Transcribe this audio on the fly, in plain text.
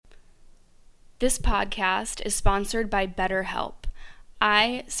This podcast is sponsored by BetterHelp.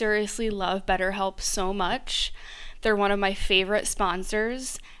 I seriously love BetterHelp so much. They're one of my favorite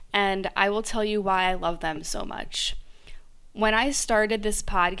sponsors, and I will tell you why I love them so much. When I started this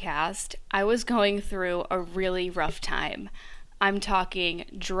podcast, I was going through a really rough time. I'm talking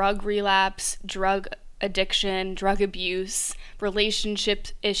drug relapse, drug addiction, drug abuse, relationship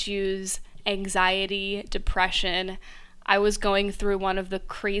issues, anxiety, depression. I was going through one of the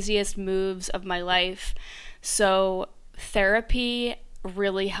craziest moves of my life. So therapy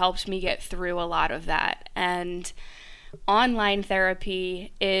really helped me get through a lot of that. And online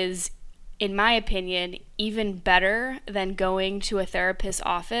therapy is, in my opinion, even better than going to a therapist's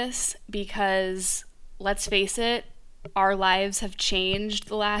office because, let's face it, our lives have changed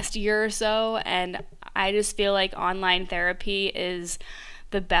the last year or so, and I just feel like online therapy is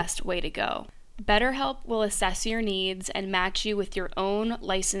the best way to go. BetterHelp will assess your needs and match you with your own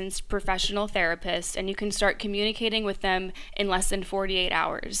licensed professional therapist, and you can start communicating with them in less than 48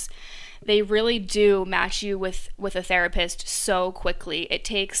 hours. They really do match you with a therapist so quickly. It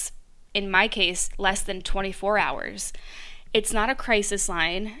takes, in my case, less than 24 hours. It's not a crisis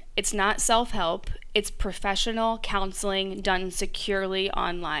line. It's not self-help. It's professional counseling done securely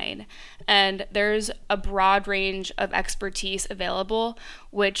online. And there's a broad range of expertise available,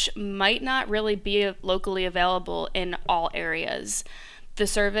 which might not really be locally available in all areas. The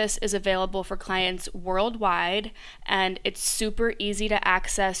service is available for clients worldwide, and it's super easy to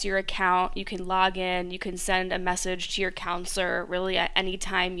access your account. You can log in, you can send a message to your counselor really at any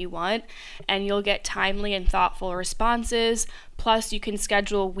time you want, and you'll get timely and thoughtful responses. Plus, you can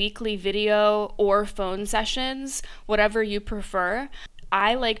schedule weekly video or phone sessions, whatever you prefer.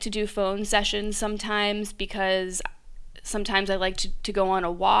 I like to do phone sessions sometimes because sometimes I like to go on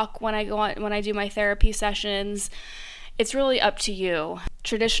a walk when I do my therapy sessions. It's really up to you.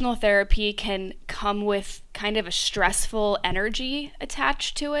 Traditional therapy can come with kind of a stressful energy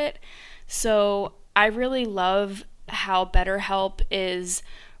attached to it. So I really love how BetterHelp is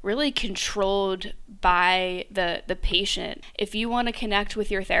really controlled by the patient. If you want to connect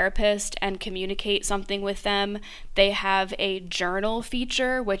with your therapist and communicate something with them, they have a journal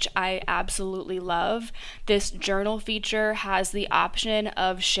feature, which I absolutely love. This journal feature has the option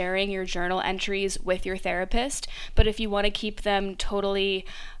of sharing your journal entries with your therapist, but if you want to keep them totally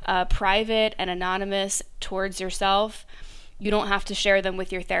private and anonymous towards yourself, you don't have to share them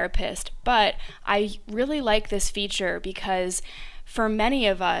with your therapist. But I really like this feature because for many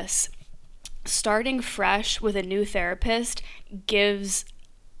of us, starting fresh with a new therapist gives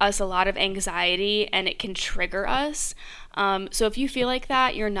us a lot of anxiety and it can trigger us. So if you feel like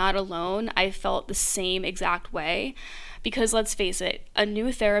that, you're not alone. I felt the same exact way. Because let's face it, a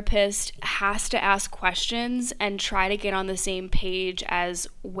new therapist has to ask questions and try to get on the same page as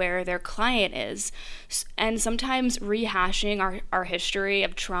where their client is. And sometimes rehashing our history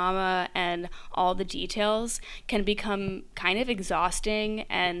of trauma and all the details can become kind of exhausting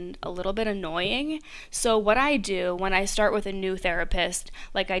and a little bit annoying. So what I do when I start with a new therapist,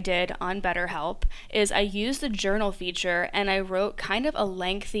 like I did on BetterHelp, is I use the journal feature and I wrote kind of a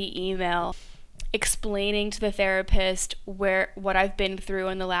lengthy email explaining to the therapist what I've been through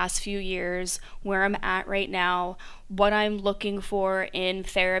in the last few years, where I'm at right now, what I'm looking for in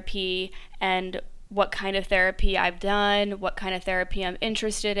therapy, and what kind of therapy I've done, what kind of therapy I'm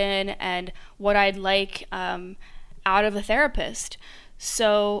interested in, and what I'd like out of a therapist.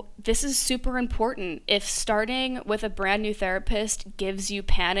 So this is super important. If starting with a brand new therapist gives you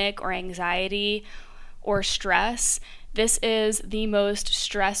panic or anxiety or stress, this is the most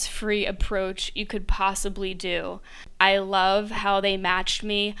stress-free approach you could possibly do. I love how they matched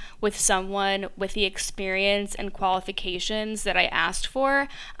me with someone with the experience and qualifications that I asked for.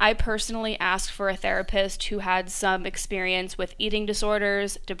 I personally asked for a therapist who had some experience with eating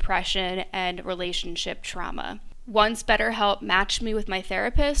disorders, depression, and relationship trauma. Once BetterHelp matched me with my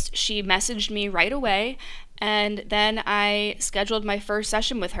therapist, she messaged me right away, and then I scheduled my first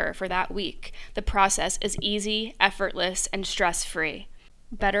session with her for that week. The process is easy, effortless, and stress-free.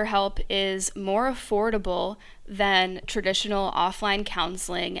 BetterHelp is more affordable than traditional offline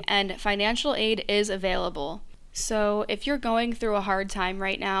counseling, and financial aid is available. So if you're going through a hard time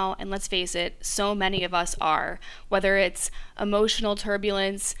right now, and let's face it, so many of us are, whether it's emotional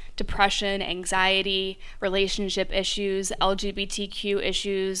turbulence, depression, anxiety, relationship issues, LGBTQ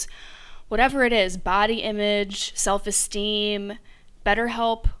issues, whatever it is, body image, self-esteem,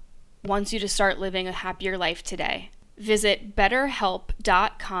 BetterHelp wants you to start living a happier life today. Visit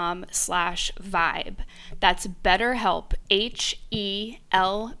betterhelp.com/vibe. That's BetterHelp,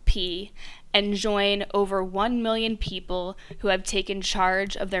 HELP, and join over 1 million people who have taken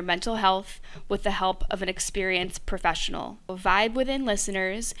charge of their mental health with the help of an experienced professional. Vibe Within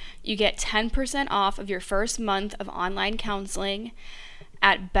listeners, you get 10% off of your first month of online counseling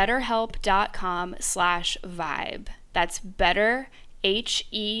at betterhelp.com/vibe. That's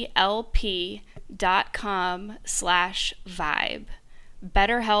betterhelp.com/vibe.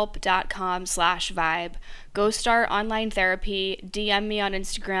 betterhelp.com/vibe. Go start online therapy, DM me on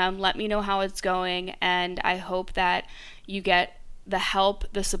Instagram, let me know how it's going, and I hope that you get the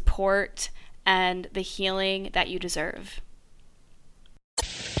help, the support, and the healing that you deserve.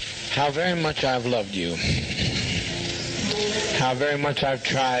 How very much I've loved you. How very much I've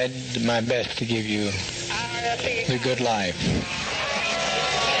tried my best to give you the good life.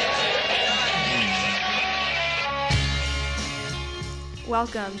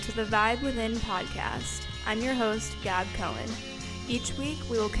 Welcome to the Vibe Within podcast. I'm your host, Gab Cohen. Each week,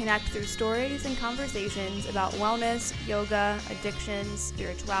 we will connect through stories and conversations about wellness, yoga, addictions,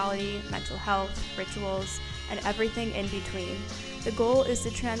 spirituality, mental health, rituals, and everything in between. The goal is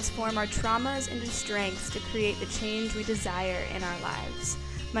to transform our traumas into strengths to create the change we desire in our lives.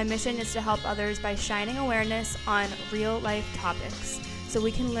 My mission is to help others by shining awareness on real-life topics so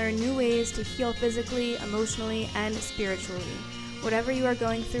we can learn new ways to heal physically, emotionally, and spiritually. Whatever you are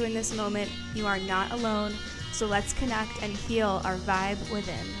going through in this moment, you are not alone, so let's connect and heal our vibe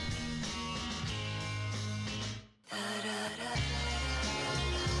within.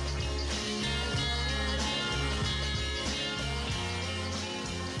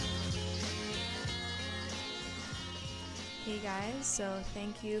 Hey guys, so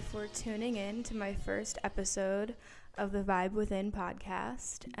thank you for tuning in to my first episode of the Vibe Within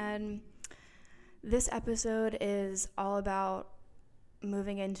podcast, and this episode is all about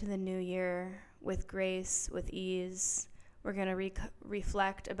moving into the new year with grace, with ease. We're going to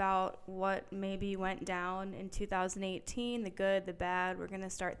reflect about what maybe went down in 2018, the good, the bad. We're going to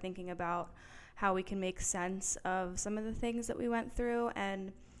start thinking about how we can make sense of some of the things that we went through.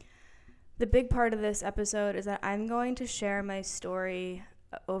 And the big part of this episode is that I'm going to share my story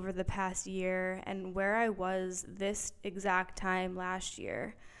over the past year and where I was this exact time last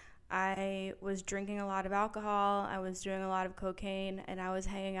year. I was drinking a lot of alcohol, I was doing a lot of cocaine, and I was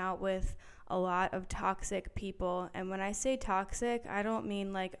hanging out with a lot of toxic people. And when I say toxic, I don't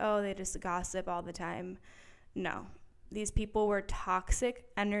mean like, oh, they just gossip all the time. No. These people were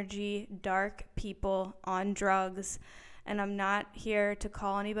toxic energy, dark people on drugs. And I'm not here to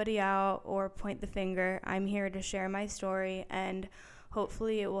call anybody out or point the finger. I'm here to share my story, and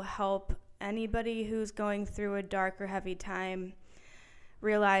hopefully it will help anybody who's going through a dark or heavy time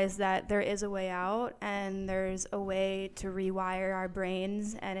realize that there is a way out and there's a way to rewire our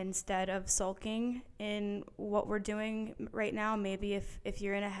brains. And instead of sulking in what we're doing right now, maybe if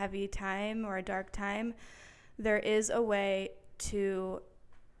you're in a heavy time or a dark time, there is a way to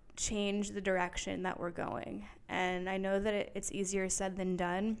change the direction that we're going. And I know that it's easier said than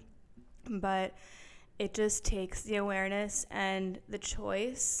done, but it just takes the awareness and the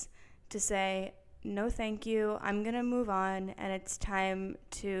choice to say, no, thank you. I'm going to move on, and it's time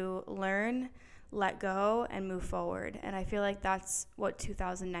to learn, let go, and move forward. And I feel like that's what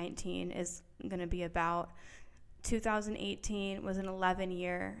 2019 is going to be about. 2018 was an 11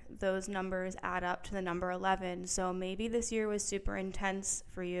 year. Those numbers add up to the number 11. So maybe this year was super intense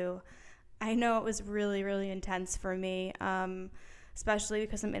for you. I know it was really, really intense for me, especially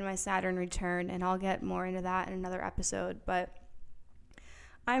because I'm in my Saturn return, and I'll get more into that in another episode. But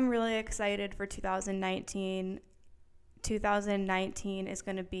I'm really excited for 2019. 2019 is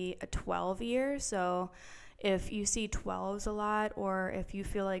going to be a 12 year. So if you see 12s a lot, or if you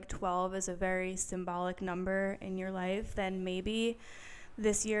feel like 12 is a very symbolic number in your life, then maybe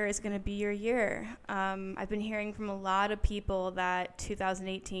this year is going to be your year. I've been hearing from a lot of people that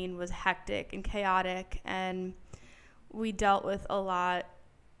 2018 was hectic and chaotic, and we dealt with a lot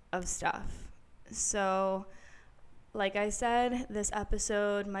of stuff. So like I said, this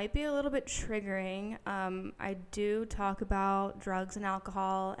episode might be a little bit triggering. I do talk about drugs and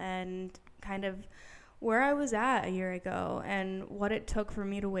alcohol and kind of where I was at a year ago and what it took for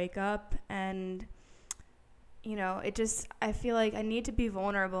me to wake up. And, you know, I feel like I need to be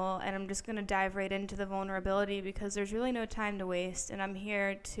vulnerable, and I'm just going to dive right into the vulnerability because there's really no time to waste. And I'm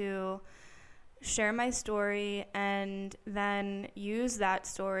here to share my story and then use that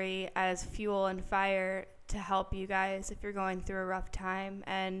story as fuel and fire to help you guys if you're going through a rough time.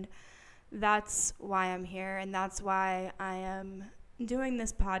 And that's why I'm here, and that's why I am doing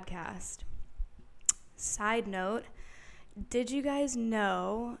this podcast. Side note, did you guys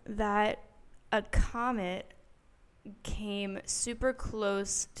know that a comet came super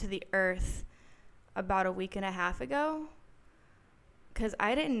close to the Earth about a week and a half ago, because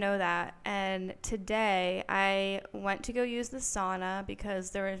I didn't know that. And today I went to go use the sauna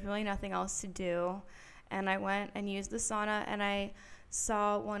because there was really nothing else to do. And I went and used the sauna, and I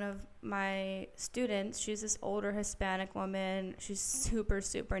saw one of my students. She's this older Hispanic woman. She's super,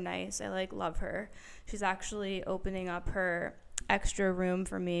 super nice. I love her. She's actually opening up her extra room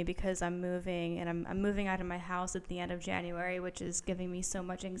for me because I'm moving, and I'm moving out of my house at the end of January, which is giving me so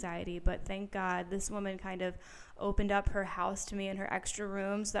much anxiety. But thank God this woman kind of opened up her house to me and her extra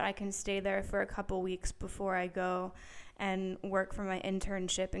room so that I can stay there for a couple weeks before I go and work for my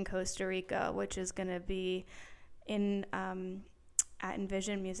internship in Costa Rica, which is going to be in at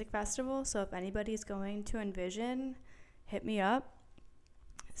Envision Music Festival. So if anybody's going to Envision, hit me up.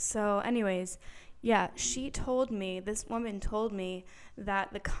 So anyways, yeah, this woman told me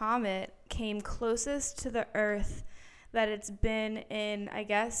that the comet came closest to the Earth that it's been in, I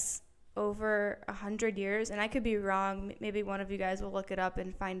guess, over 100 years. And I could be wrong. Maybe one of you guys will look it up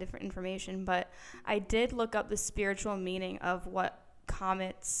and find different information. But I did look up the spiritual meaning of what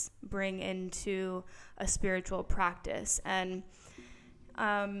comets bring into a spiritual practice. And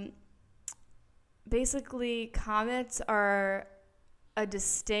basically, comets are a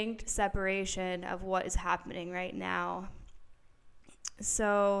distinct separation of what is happening right now.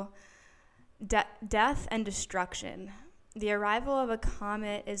 So, death and destruction. The arrival of a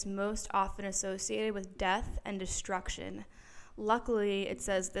comet is most often associated with death and destruction. Luckily, it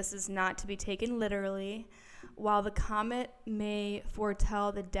says this is not to be taken literally. While the comet may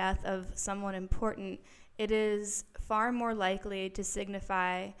foretell the death of someone important, it is far more likely to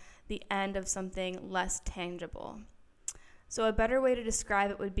signify the end of something less tangible. So a better way to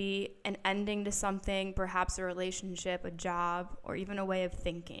describe it would be an ending to something, perhaps a relationship, a job, or even a way of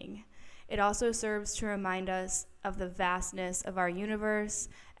thinking. It also serves to remind us of the vastness of our universe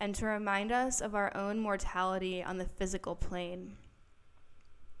and to remind us of our own mortality on the physical plane.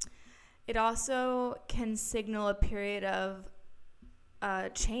 It also can signal a period of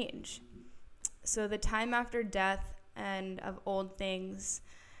change. So the time after death and of old things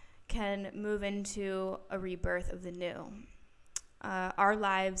can move into a rebirth of the new. Our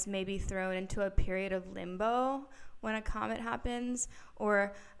lives may be thrown into a period of limbo when a comet happens,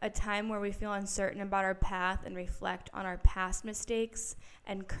 or a time where we feel uncertain about our path and reflect on our past mistakes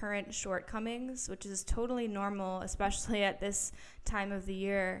and current shortcomings, which is totally normal, especially at this time of the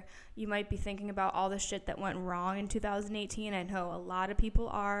year. You might be thinking about all the shit that went wrong in 2018. I know a lot of people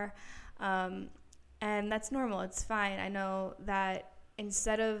are, and that's normal. It's fine. I know that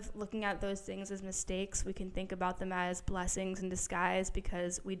instead of looking at those things as mistakes, we can think about them as blessings in disguise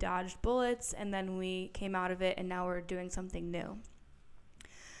because we dodged bullets and then we came out of it and now we're doing something new.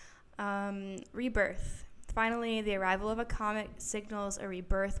 Rebirth. Finally, the arrival of a comet signals a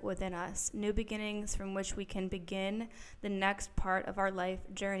rebirth within us, new beginnings from which we can begin the next part of our life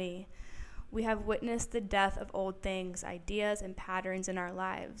journey. We have witnessed the death of old things, ideas, and patterns in our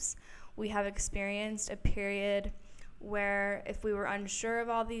lives. We have experienced a period where if we were unsure of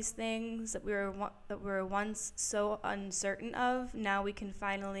all these things that we were once so uncertain of, now we can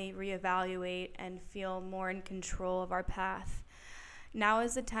finally reevaluate and feel more in control of our path. Now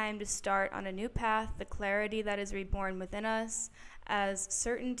is the time to start on a new path, the clarity that is reborn within us, as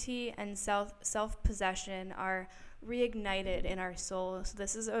certainty and self-possession are reignited in our soul. So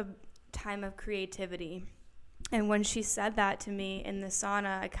this is a time of creativity. And when she said that to me in the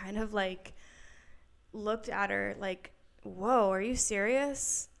sauna, I kind of looked at her like, whoa, are you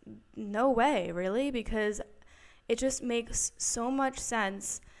serious? No way, really? Because it just makes so much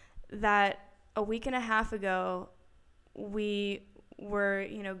sense that a week and a half ago we were,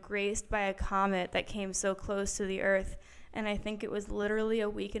 graced by a comet that came so close to the Earth. And I think it was literally a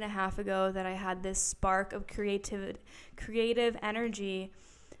week and a half ago that I had this spark of creative energy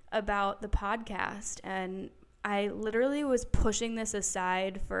about the podcast. And I literally was pushing this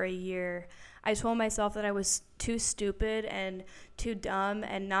aside for a year. I told myself that I was too stupid and too dumb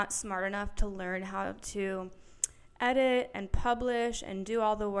and not smart enough to learn how to edit and publish and do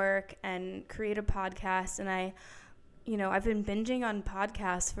all the work and create a podcast. And I've been binging on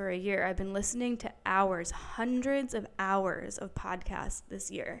podcasts for a year. I've been listening to hundreds of hours of podcasts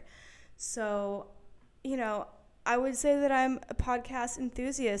this year. So, I would say that I'm a podcast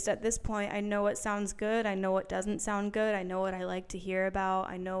enthusiast at this point. I know what sounds good. I know what doesn't sound good. I know what I like to hear about.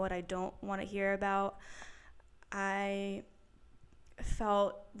 I know what I don't want to hear about. I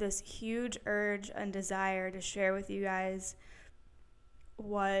felt this huge urge and desire to share with you guys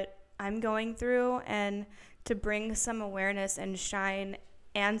what I'm going through and to bring some awareness and shine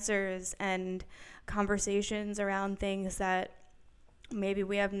answers and conversations around things that maybe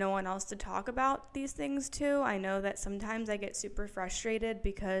we have no one else to talk about these things to. I know that sometimes I get super frustrated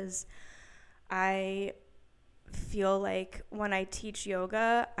because I feel like when I teach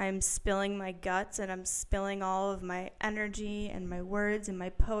yoga, I'm spilling my guts and I'm spilling all of my energy and my words and my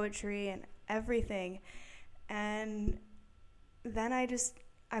poetry and everything. And then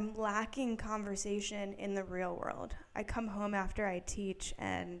I'm lacking conversation in the real world. I come home after I teach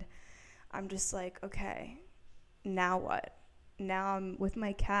and I'm just like, okay, now what? Now I'm with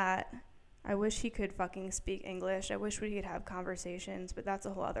my cat. I wish he could fucking speak English. I wish we could have conversations, but that's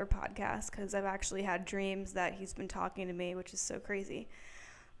a whole other podcast because I've actually had dreams that he's been talking to me, which is so crazy.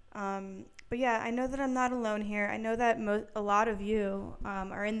 But yeah, I know that I'm not alone here. I know that a lot of you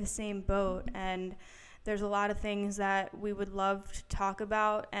are in the same boat, and there's a lot of things that we would love to talk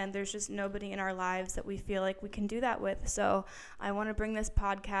about, and there's just nobody in our lives that we feel like we can do that with. So I want to bring this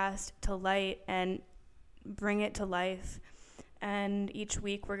podcast to light and bring it to life. And each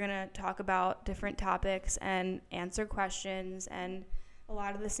week we're going to talk about different topics and answer questions, and a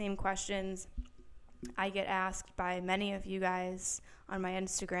lot of the same questions I get asked by many of you guys on my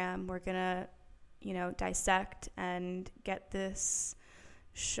Instagram. We're going to, dissect and get this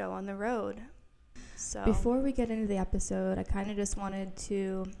show on the road. So before we get into the episode, I kind of just wanted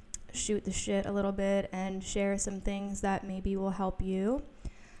to shoot the shit a little bit and share some things that maybe will help you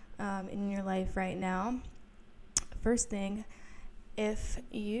in your life right now. First thing, if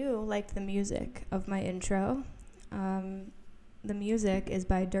you liked the music of my intro, the music is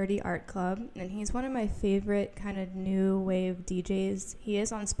by Dirty Art Club, and he's one of my favorite kind of new wave DJs. He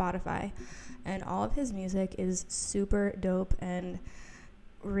is on Spotify, and all of his music is super dope and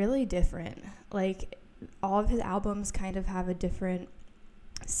really different. Like, all of his albums kind of have a different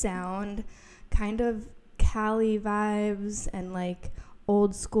sound, kind of Cali vibes and like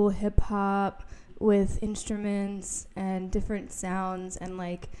old school hip hop with instruments and different sounds, and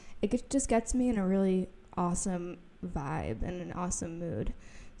like it just gets me in a really awesome vibe and an awesome mood.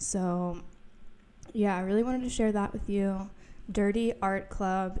 So yeah, I really wanted to share that with you. Dirty Art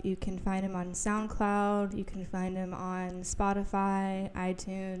Club, you can find him on SoundCloud, you can find him on Spotify,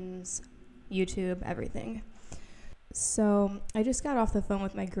 iTunes, YouTube, everything. So I just got off the phone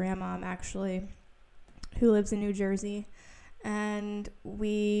with my grandmom, actually, who lives in New Jersey, and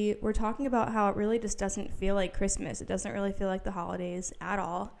we were talking about how it really just doesn't feel like Christmas. It doesn't really feel like the holidays at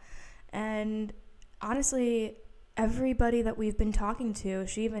all. And honestly, everybody that we've been talking to,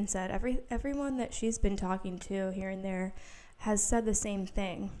 she even said, everyone that she's been talking to here and there has said the same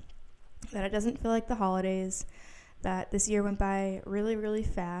thing, that it doesn't feel like the holidays, that this year went by really, really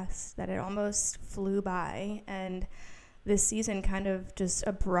fast, that it almost flew by, and this season kind of just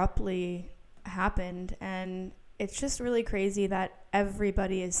abruptly happened. And it's just really crazy that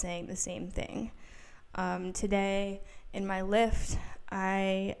everybody is saying the same thing. Today in my Lyft,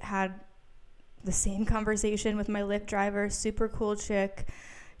 I had the same conversation with my Lyft driver, super cool chick.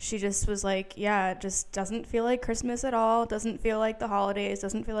 She just was like, yeah, it just doesn't feel like Christmas at all. Doesn't feel like the holidays.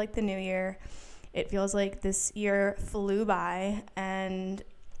 Doesn't feel like the new year. It feels like this year flew by. And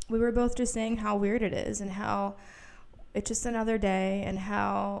we were both just saying how weird it is and how it's just another day and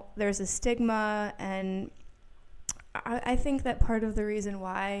how there's a stigma. And I think that part of the reason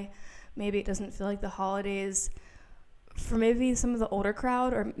why maybe it doesn't feel like the holidays for maybe some of the older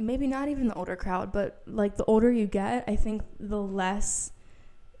crowd, or maybe not even the older crowd, but like the older you get, I think the less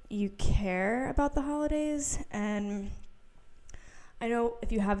you care about the holidays. And I know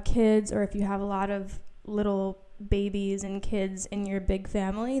if you have kids, or if you have a lot of little babies and kids in your big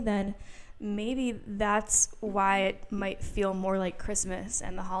family, then maybe that's why it might feel more like Christmas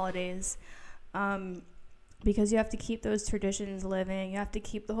and the holidays. Because you have to keep those traditions living. You have to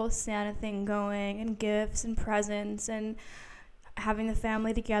keep the whole Santa thing going, and gifts and presents and having the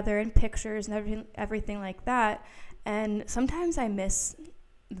family together and pictures and everything like that. And sometimes I miss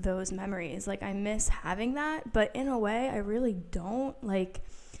those memories. Like, I miss having that, but in a way I really don't. Like,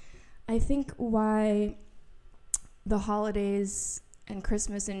 I think why the holidays and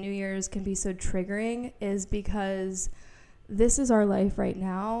Christmas and New Year's can be so triggering is because this is our life right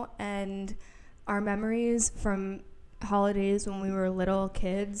now, and our memories from holidays when we were little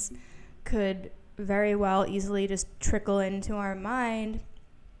kids could very well easily just trickle into our mind,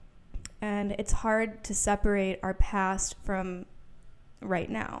 and it's hard to separate our past from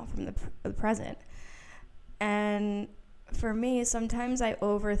right now, from the present. And for me, sometimes I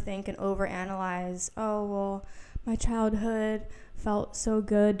overthink and overanalyze. Oh, well, my childhood felt so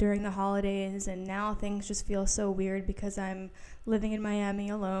good during the holidays, and now things just feel so weird because I'm living in Miami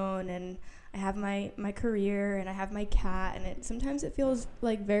alone, and I have my career, and I have my cat, and sometimes it feels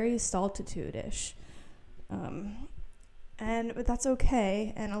like very solitude-ish. But that's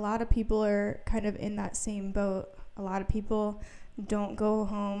okay. And a lot of people are kind of in that same boat. A lot of people don't go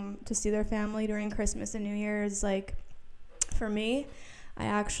home to see their family during Christmas and New Year's. Like, for me, I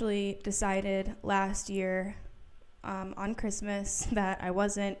actually decided last year on Christmas that I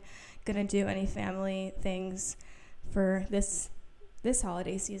wasn't going to do any family things for this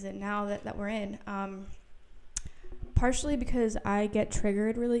holiday season now that we're in. Partially because I get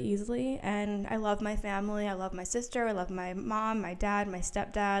triggered really easily, and I love my family. I love my sister. I love my mom, my dad, my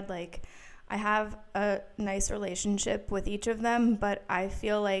stepdad. Like, I have a nice relationship with each of them, but I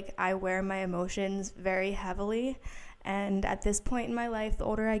feel like I wear my emotions very heavily. And at this point in my life, the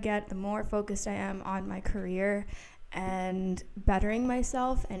older I get, the more focused I am on my career and bettering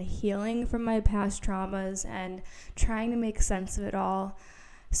myself and healing from my past traumas and trying to make sense of it all.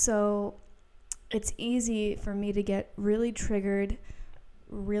 So it's easy for me to get really triggered,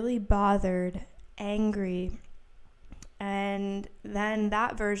 really bothered, angry, and then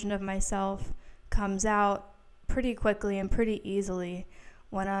that version of myself comes out pretty quickly and pretty easily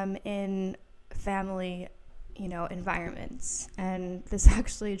when I'm in family, environments. And this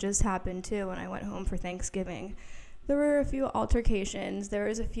actually just happened too when I went home for Thanksgiving. There were a few altercations. There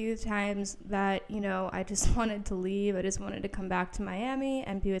was a few times that, I just wanted to leave. I just wanted to come back to Miami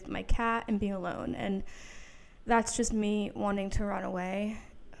and be with my cat and be alone. And that's just me wanting to run away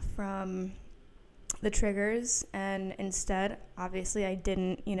from the triggers. And instead, obviously, I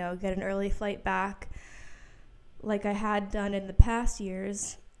didn't, get an early flight back like I had done in the past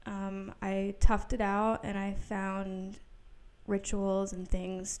years. I toughed it out, and I found rituals and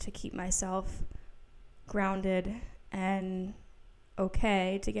things to keep myself grounded and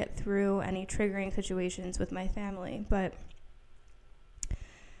okay to get through any triggering situations with my family. But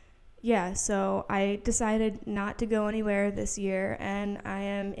yeah, so I decided not to go anywhere this year, and I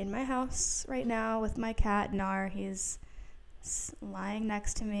am in my house right now with my cat, Nar. He's lying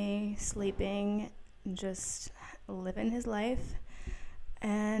next to me, sleeping, just living his life.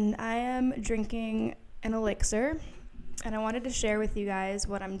 And I am drinking an elixir, and I wanted to share with you guys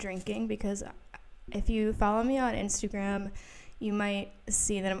what I'm drinking, because if you follow me on Instagram, you might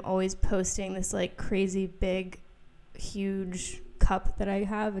see that I'm always posting this like crazy big, huge cup that I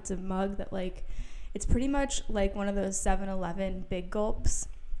have. It's a mug that it's pretty much like one of those 7-Eleven big gulps,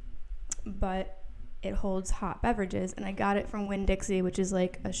 but it holds hot beverages. And I got it from Winn-Dixie, which is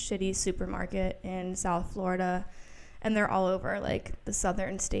like a shitty supermarket in South Florida. And they're all over like the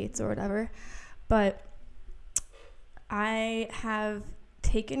southern states or whatever. But I have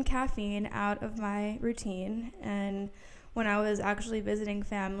taken caffeine out of my routine. And when I was actually visiting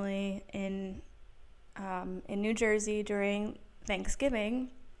family in New Jersey during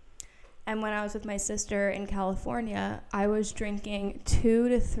Thanksgiving, and when I was with my sister in California, I was drinking 2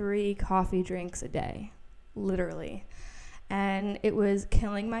 to 3 coffee drinks a day, literally. And it was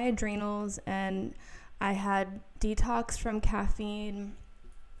killing my adrenals, and I had detoxed from caffeine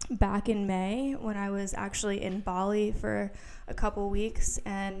back in May when I was actually in Bali for a couple weeks.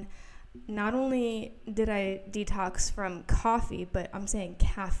 And not only did I detox from coffee, but I'm saying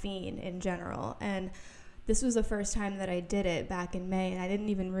caffeine in general. And this was the first time that I did it back in May, and I didn't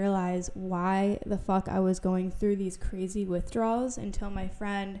even realize why the fuck I was going through these crazy withdrawals until my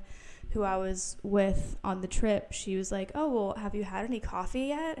friend who I was with on the trip, she was like, oh, well, have you had any coffee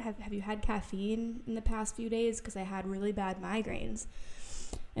yet? Have you had caffeine in the past few days? Because I had really bad migraines.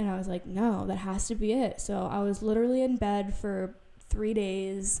 And I was like, no, that has to be it. So I was literally in bed for 3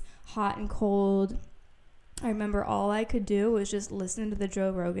 days, hot and cold. I remember all I could do was just listen to the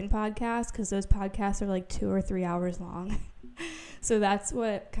Joe Rogan podcast, because those podcasts are like 2 or 3 hours long. So that's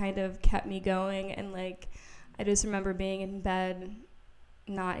what kind of kept me going. And I just remember being in bed,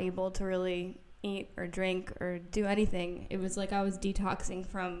 not able to really eat or drink or do anything. It was like I was detoxing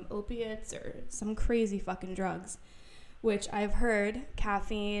from opiates or some crazy fucking drugs, which I've heard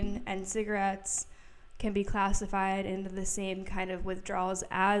caffeine and cigarettes can be classified into the same kind of withdrawals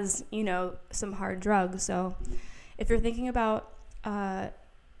as, some hard drugs. So if you're thinking about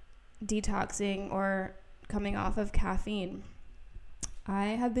detoxing or coming off of caffeine, I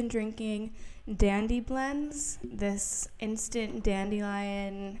have been drinking Dandy Blends, this instant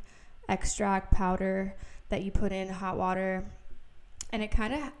dandelion extract powder that you put in hot water, and it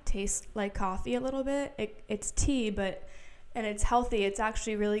kind of tastes like coffee a little bit. It's tea, and it's healthy. It's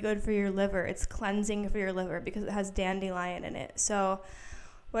actually really good for your liver. It's cleansing for your liver because it has dandelion in it. So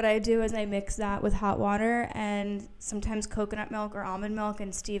what I do is I mix that with hot water and sometimes coconut milk or almond milk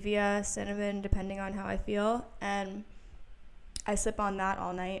and stevia, cinnamon, depending on how I feel, and I sip on that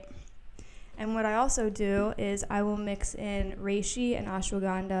all night. And what I also do is I will mix in reishi and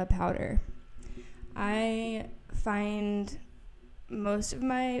ashwagandha powder. I find most of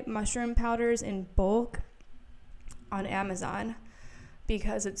my mushroom powders in bulk on Amazon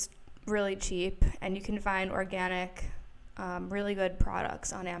because it's really cheap and you can find organic, really good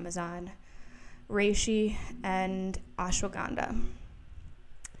products on Amazon. Reishi and ashwagandha.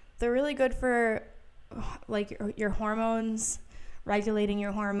 They're really good for like your hormones, regulating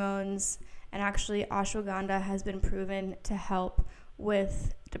your hormones, and actually ashwagandha has been proven to help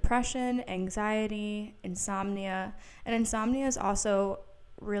with depression, anxiety, insomnia, and insomnia is also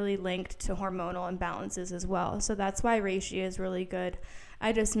really linked to hormonal imbalances as well. So that's why reishi is really good.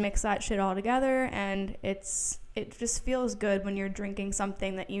 I just mix that shit all together, and it just feels good when you're drinking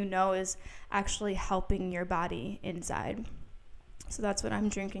something that you know is actually helping your body inside. So that's what I'm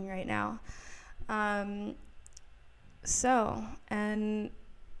drinking right now. I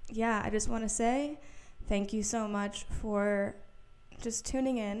just want to say thank you so much for just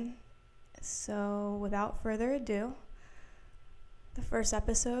tuning in. So without further ado, the first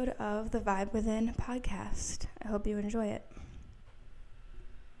episode of the Vibe Within podcast. I hope you enjoy it.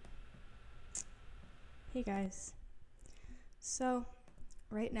 Hey guys. So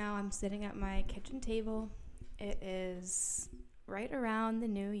right now I'm sitting at my kitchen table. It is right around the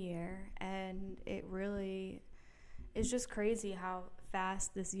new year, and it really is just crazy how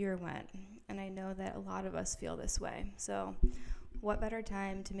fast this year went. And I know that a lot of us feel this way. So what better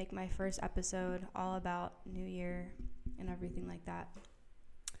time to make my first episode all about New Year and everything like that.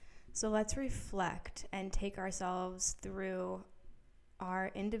 So let's reflect and take ourselves through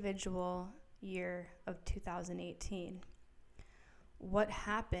our individual year of 2018. What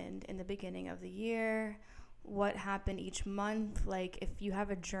happened in the beginning of the year? What happened each month? Like if you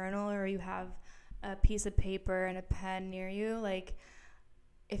have a journal or you have a piece of paper and a pen near you, like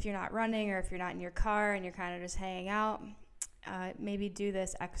if you're not running or if you're not in your car and you're kind of just hanging out, maybe do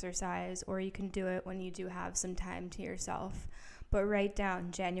this exercise, or you can do it when you do have some time to yourself. But write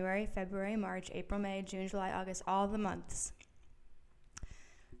down January, February, March, April, May, June, July, August, all the months.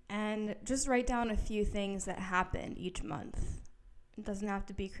 And just write down a few things that happened each month. It doesn't have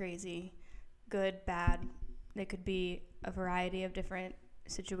to be crazy, good, bad. It could be a variety of different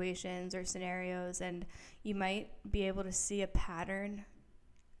situations or scenarios, and you might be able to see a pattern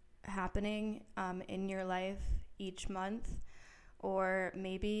happening in your life each month. Or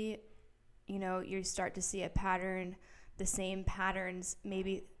maybe, you start to see a pattern, the same patterns,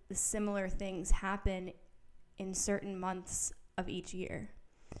 maybe the similar things happen in certain months of each year.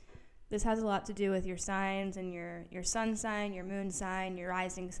 This has a lot to do with your signs and your sun sign, your moon sign, your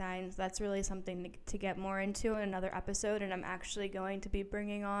rising signs. That's really something to get more into in another episode, and I'm actually going to be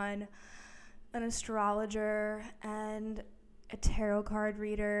bringing on an astrologer and a tarot card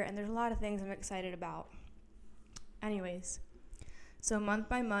reader, and there's a lot of things I'm excited about. Anyways, so month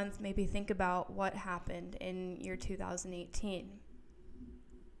by month, maybe think about what happened in year 2018.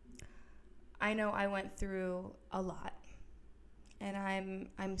 I know I went through a lot, and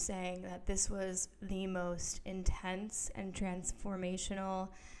I'm saying that this was the most intense and transformational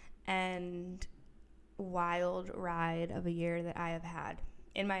and wild ride of a year that I have had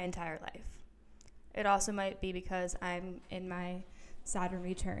in my entire life. It also might be because I'm in my Saturn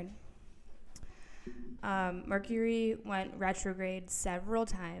return. Mercury went retrograde several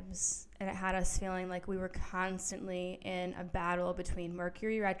times, and it had us feeling like we were constantly in a battle between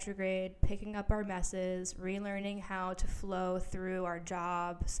Mercury retrograde, picking up our messes, relearning how to flow through our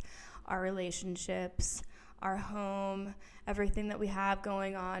jobs, our relationships, our home, everything that we have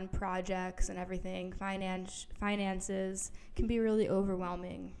going on, projects and everything, finances can be really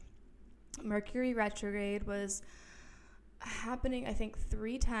overwhelming. Mercury retrograde was happening, I think,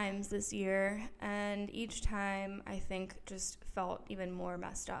 3 times this year, and each time I think just felt even more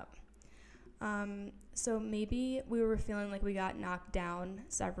messed up. So maybe we were feeling like we got knocked down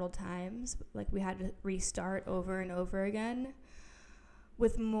several times, like we had to restart over and over again,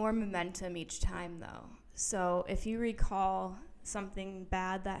 with more momentum each time though. So if you recall something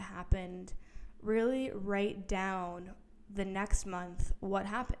bad that happened, really write down the next month what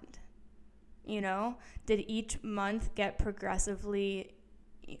happened. Did each month get progressively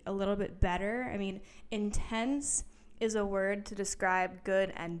a little bit better? I mean, intense is a word to describe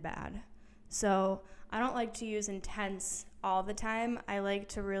good and bad. So I don't like to use intense all the time. I like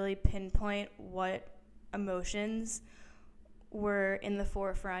to really pinpoint what emotions were in the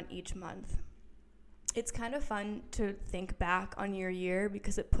forefront each month. It's kind of fun to think back on your year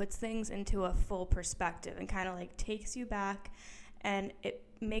because it puts things into a full perspective and kind of like takes you back, and it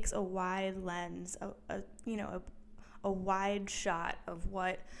makes a wide lens, a wide shot of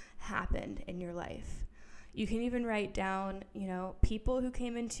what happened in your life. You can even write down, people who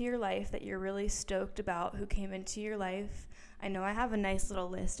came into your life that you're really stoked about, who came into your life. I know I have a nice little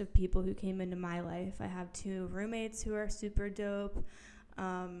list of people who came into my life. I have 2 roommates who are super dope,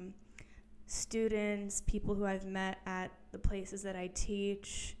 students, people who I've met at the places that I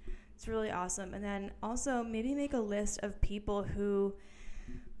teach. It's really awesome. And then also maybe make a list of people who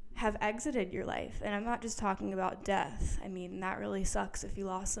have exited your life. And I'm not just talking about death. I mean, that really sucks if you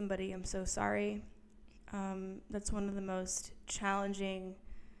lost somebody. I'm so sorry. That's one of the most challenging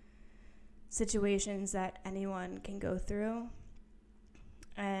situations that anyone can go through.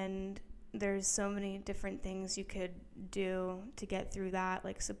 And there's so many different things you could do to get through that,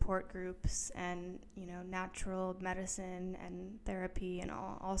 like support groups and, natural medicine and therapy and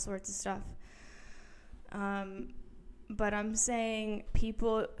all sorts of stuff. But I'm saying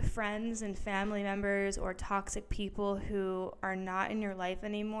people, friends and family members or toxic people who are not in your life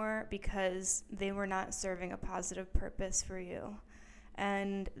anymore because they were not serving a positive purpose for you.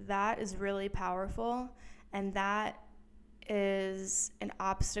 And that is really powerful. And that is an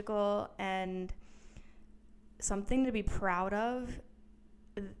obstacle and something to be proud of.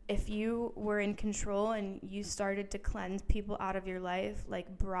 If you were in control and you started to cleanse people out of your life,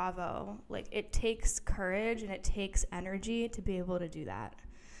 like, bravo. Like, it takes courage and it takes energy to be able to do that.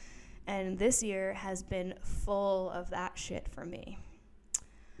 And this year has been full of that shit for me.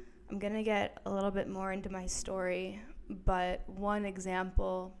 I'm going to get a little bit more into my story, but one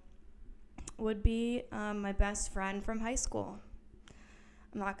example would be my best friend from high school.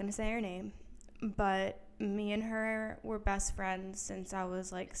 I'm not going to say her name, but me and her were best friends since I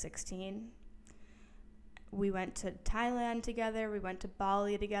was like 16. We went to Thailand together. We went to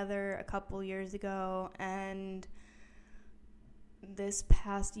Bali together a couple years ago. And this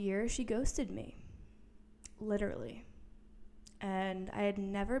past year, she ghosted me. Literally. And I had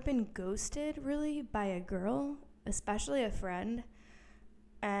never been ghosted, really, by a girl, especially a friend.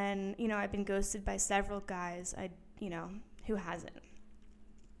 And, I've been ghosted by several guys. Who hasn't?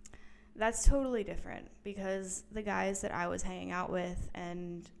 That's totally different because the guys that I was hanging out with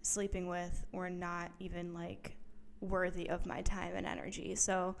and sleeping with were not even like worthy of my time and energy.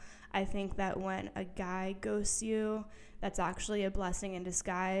 So I think that when a guy ghosts you, that's actually a blessing in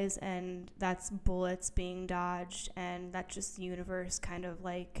disguise, and that's bullets being dodged, and that's just the universe kind of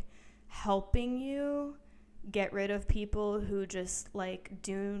like helping you get rid of people who just like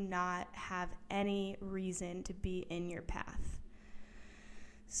do not have any reason to be in your path.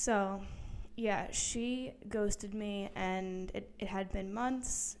 So, yeah, she ghosted me, and it had been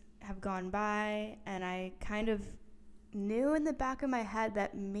months, have gone by, and I kind of knew in the back of my head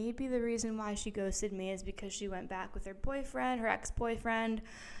that maybe the reason why she ghosted me is because she went back with her boyfriend, her ex-boyfriend.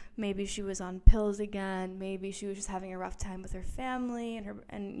 Maybe she was on pills again. Maybe she was just having a rough time with her family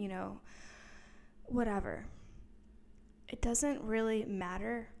and whatever. It doesn't really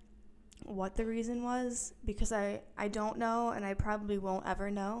matter what the reason was, because I don't know, and I probably won't ever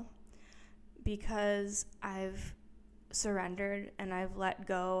know, because I've surrendered and I've let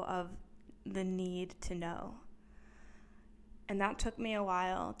go of the need to know. And that took me a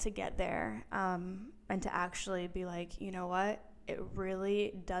while to get there, and to actually be like, you know what? It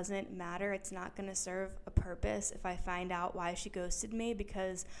really doesn't matter. It's not going to serve a purpose if I find out why she ghosted me,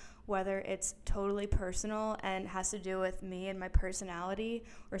 because whether it's totally personal and has to do with me and my personality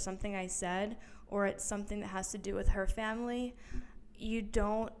or something I said, or it's something that has to do with her family, you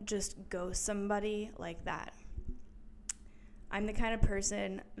don't just ghost somebody like that. I'm the kind of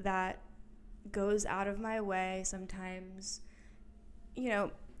person that goes out of my way sometimes,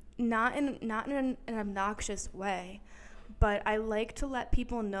 not in an obnoxious way, but I like to let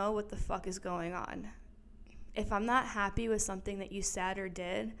people know what the fuck is going on. If I'm not happy with something that you said or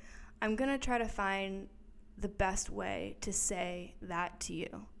did, I'm going to try to find the best way to say that to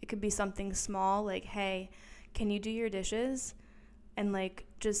you. It could be something small, like, hey, can you do your dishes? And like,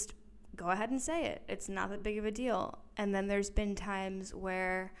 just go ahead and say it. It's not that big of a deal. And then there's been times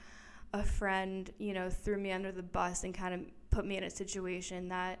where a friend, threw me under the bus and kind of put me in a situation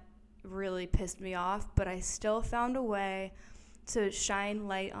that really pissed me off, but I still found a way to shine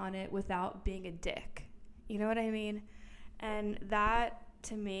light on it without being a dick. You know what I mean? And that,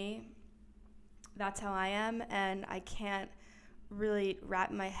 to me, that's how I am, and I can't really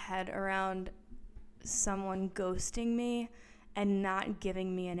wrap my head around someone ghosting me and not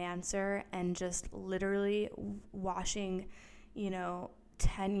giving me an answer and just literally washing,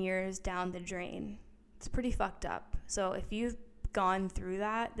 10 years down the drain. It's pretty fucked up. So if you've gone through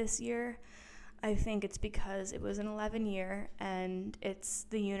that this year, I think it's because it was an 11-year, and it's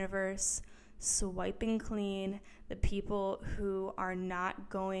the universe swiping clean the people who are not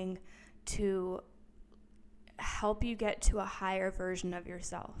going to help you get to a higher version of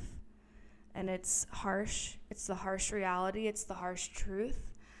yourself. And it's harsh. It's the harsh reality. It's the harsh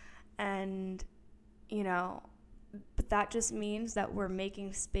truth. And, but that just means that we're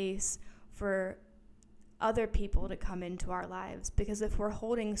making space for other people to come into our lives. Because if we're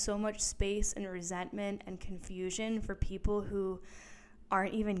holding so much space and resentment and confusion for people who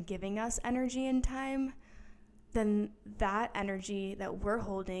aren't even giving us energy and time, then that energy that we're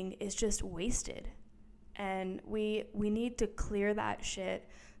holding is just wasted. And we need to clear that shit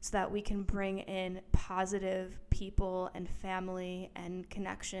so that we can bring in positive people and family and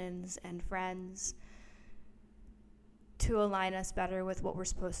connections and friends to align us better with what we're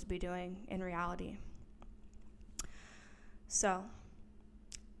supposed to be doing in reality. So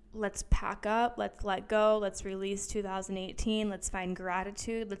let's pack up, let's let go, let's release 2018, let's find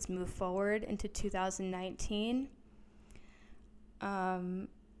gratitude, let's move forward into 2019.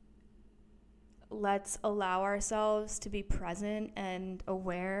 Let's allow ourselves to be present and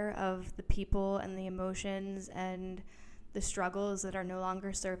aware of the people and the emotions and the struggles that are no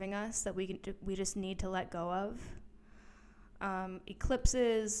longer serving us, that we just need to let go of.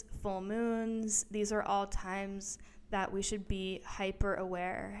 Eclipses, full moons, these are all times that we should be hyper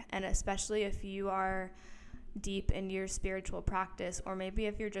aware. And especially if you are deep in your spiritual practice, or maybe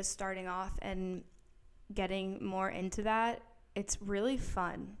if you're just starting off and getting more into that, it's really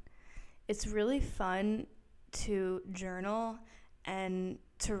fun. It's really fun to journal and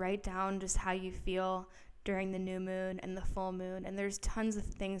to write down just how you feel during the new moon and the full moon. And there's tons of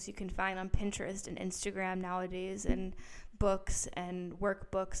things you can find on Pinterest and Instagram nowadays, and books and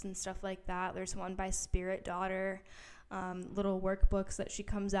workbooks and stuff like that. There's one by Spirit Daughter, little workbooks that she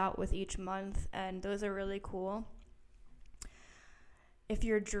comes out with each month, and those are really cool. If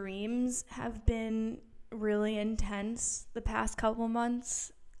your dreams have been really intense the past couple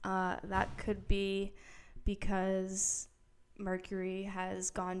months, that could be because Mercury has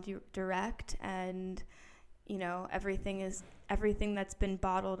gone direct, and everything that's been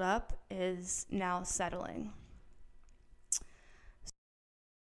bottled up is now settling.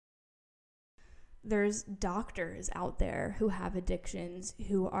 There's doctors out there who have addictions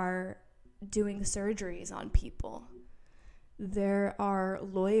who are doing surgeries on people. There are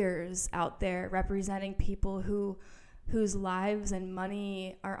lawyers out there representing people whose lives and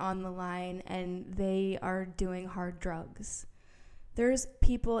money are on the line, and they are doing hard drugs. There's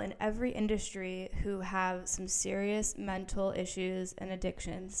people in every industry who have some serious mental issues and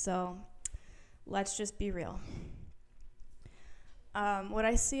addictions, so let's just be real. What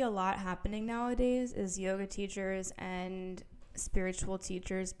I see a lot happening nowadays is yoga teachers and spiritual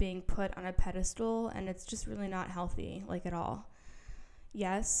teachers being put on a pedestal, and it's just really not healthy, at all.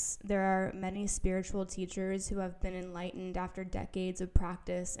 Yes, there are many spiritual teachers who have been enlightened after decades of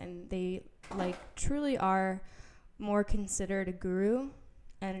practice, and they truly are more considered a guru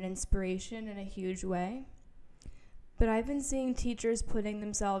and an inspiration in a huge way. But I've been seeing teachers putting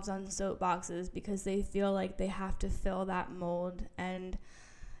themselves on soapboxes because they feel like they have to fill that mold, and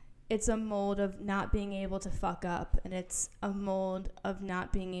it's a mold of not being able to fuck up, and it's a mold of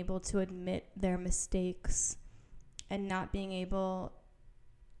not being able to admit their mistakes and not being able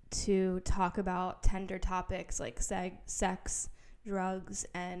to talk about tender topics like sex, drugs,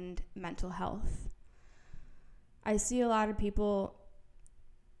 and mental health. I see a lot of people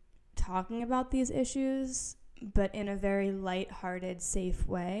talking about these issues, but in a very lighthearted, safe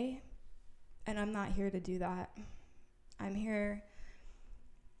way. And I'm not here to do that. I'm here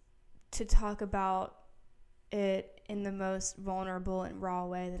to talk about it in the most vulnerable and raw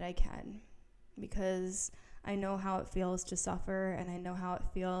way that I can, because I know how it feels to suffer, and I know how it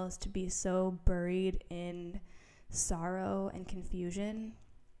feels to be so buried in sorrow and confusion,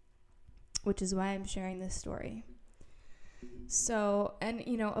 which is why I'm sharing this story. So, and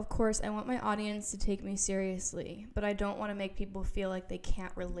of course, I want my audience to take me seriously, but I don't want to make people feel like they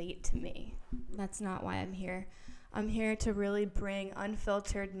can't relate to me. That's not why I'm here. I'm here to really bring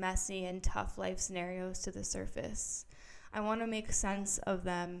unfiltered, messy, and tough life scenarios to the surface. I want to make sense of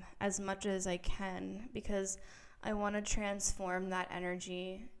them as much as I can, because I want to transform that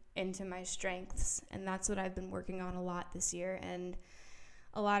energy into my strengths, and that's what I've been working on a lot this year. And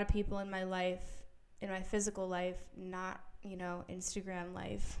a lot of people in my life, in my physical life, not Instagram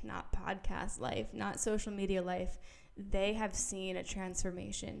life, not podcast life, not social media life, they have seen a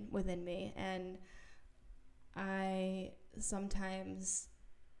transformation within me, and I sometimes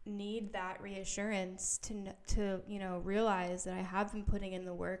need that reassurance to realize that I have been putting in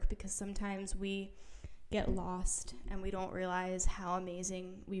the work, because sometimes we get lost and we don't realize how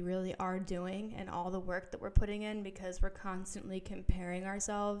amazing we really are doing and all the work that we're putting in, because we're constantly comparing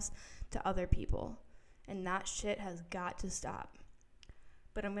ourselves to other people. And that shit has got to stop.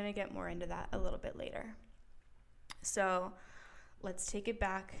 But I'm going to get more into that a little bit later. So let's take it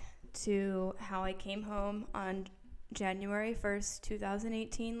back to how I came home on January 1st,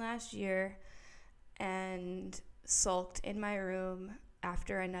 2018 last year, and sulked in my room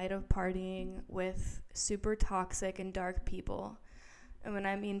after a night of partying with super toxic and dark people. And when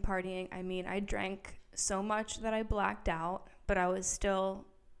I mean partying, I mean I drank so much that I blacked out, but I was still,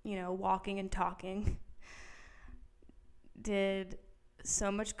 walking and talking. Did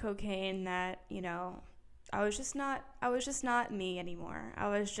so much cocaine that, I was just not me anymore. I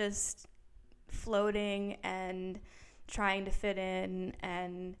was just floating and trying to fit in,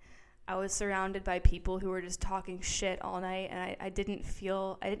 and I was surrounded by people who were just talking shit all night, and I didn't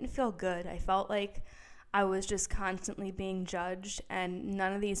feel good. I felt like I was just constantly being judged, and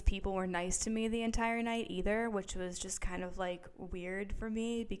none of these people were nice to me the entire night either, which was just kind of like weird for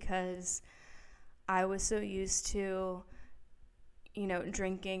me because I was so used to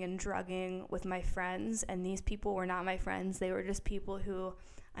drinking and drugging with my friends, and these people were not my friends. They were just people who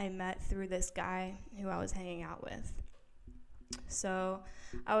I met through this guy who I was hanging out with. So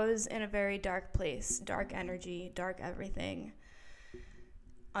I was in a very dark place, dark energy, dark everything,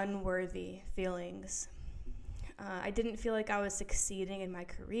 unworthy feelings. I didn't feel like I was succeeding in my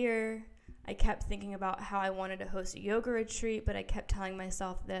career. I kept thinking about how I wanted to host a yoga retreat, but I kept telling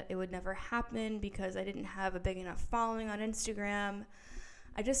myself that it would never happen because I didn't have a big enough following on Instagram.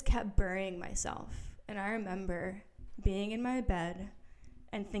 I just kept burying myself. And I remember being in my bed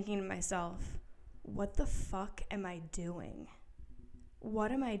and thinking to myself, what the fuck am I doing?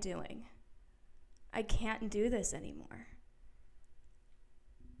 What am I doing? I can't do this anymore.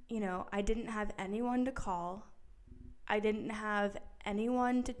 I didn't have anyone to call. I didn't have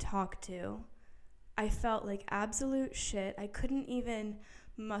anyone to talk to. I felt like absolute shit. I couldn't even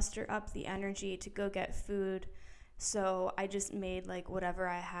muster up the energy to go get food. So I just made like whatever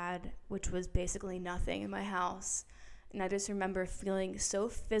I had, which was basically nothing in my house. And I just remember feeling so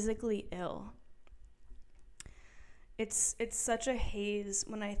physically ill. It's such a haze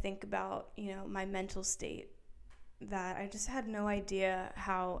when I think about, my mental state, that I just had no idea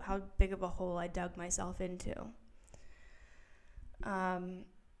how big of a hole I dug myself into.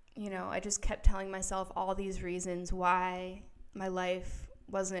 I just kept telling myself all these reasons why my life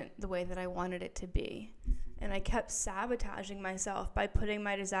wasn't the way that I wanted it to be. And I kept sabotaging myself by putting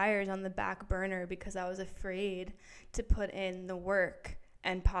my desires on the back burner because I was afraid to put in the work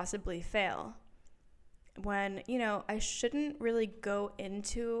and possibly fail. When, I shouldn't really go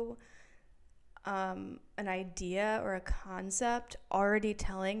into an idea or a concept already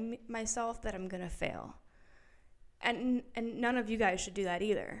telling myself that I'm going to fail. And none of you guys should do that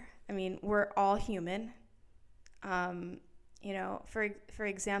either. I mean, we're all human. For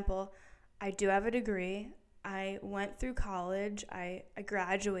example, I do have a degree. I went through college. I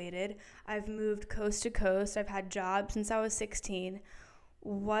graduated. I've moved coast to coast. I've had jobs since I was 16.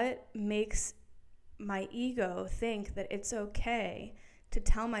 What makes my ego think that it's okay to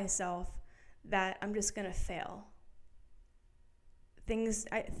tell myself that I'm just going to fail? Things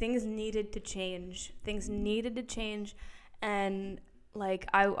needed to change. And like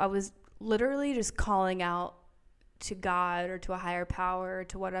I was literally just calling out to God or to a higher power or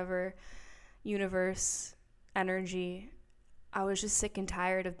to whatever universe energy. I was just sick and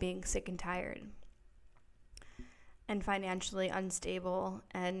tired of being sick and tired and financially unstable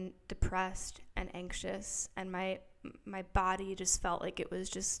and depressed and anxious, and my body just felt like it was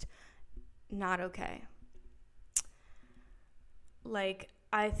just not okay. Like,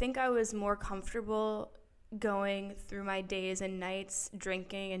 I think I was more comfortable going through my days and nights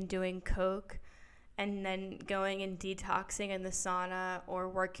drinking and doing coke, and then going and detoxing in the sauna or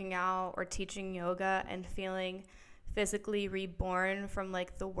working out or teaching yoga and feeling physically reborn from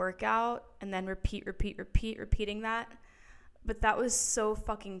like the workout, and then repeating that. But that was so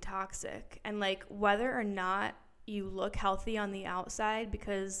fucking toxic. And like, whether or not you look healthy on the outside,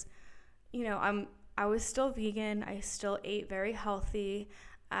 because I was still vegan. I still ate very healthy.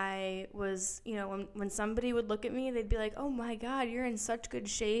 I was, when somebody would look at me, they'd be like, oh my God, you're in such good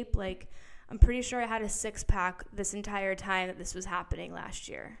shape. Like, I'm pretty sure I had a 6-pack this entire time that this was happening last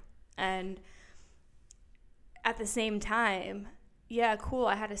year. And at the same time, yeah, cool,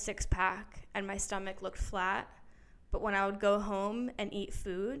 I had a 6-pack and my stomach looked flat. But when I would go home and eat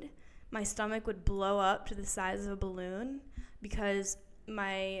food, my stomach would blow up to the size of a balloon because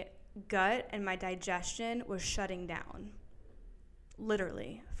my gut and my digestion was shutting down.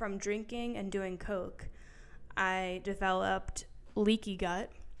 Literally, from drinking and doing coke, I developed leaky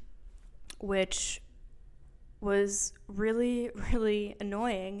gut, which was really, really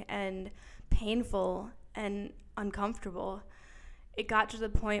annoying and painful and uncomfortable. It got to the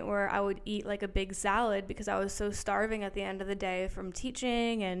point where I would eat like a big salad because I was so starving at the end of the day from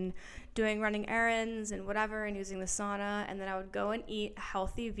teaching and doing running errands and whatever and using the sauna. And then I would go and eat a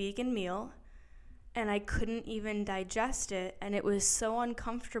healthy vegan meal and I couldn't even digest it. And it was so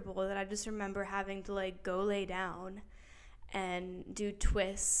uncomfortable that I just remember having to like go lay down and do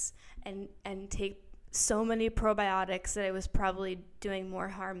twists and take so many probiotics that I was probably doing more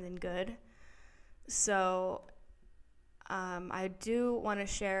harm than good. So I do want to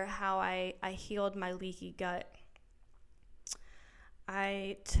share how I healed my leaky gut.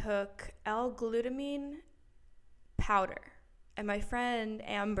 I took L-glutamine powder. And my friend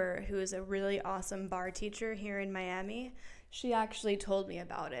Amber, who is a really awesome bar teacher here in Miami, she actually told me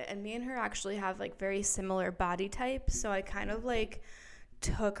about it. And me and her actually have like very similar body types. So I kind of like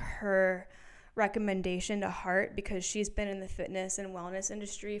took her recommendation to heart because she's been in the fitness and wellness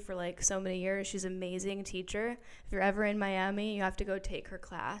industry for like so many years. She's an amazing teacher. If you're ever in Miami, you have to go take her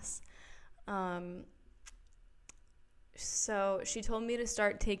class. So she told me to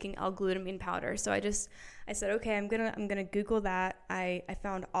start taking L-glutamine powder. So I said, okay, I'm gonna Google that. I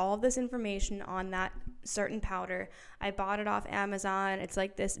found all of this information on that certain powder. I bought it off Amazon. It's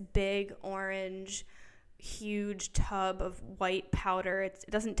like this big orange huge tub of white powder. It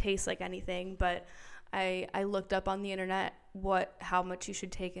doesn't taste like anything, but I looked up on the internet how much you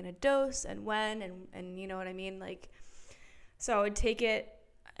should take in a dose and when and you know what I mean, like, so I would take it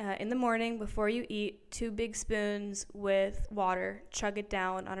in the morning before you eat, 2 big spoons with water, chug it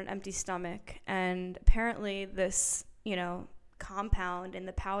down on an empty stomach. And apparently this, compound in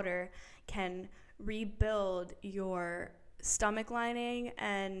the powder can rebuild your stomach lining.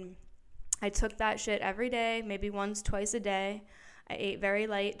 And I took that shit every day, maybe once, twice a day. I ate very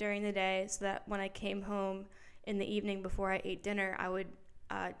light during the day so that when I came home in the evening before I ate dinner, I would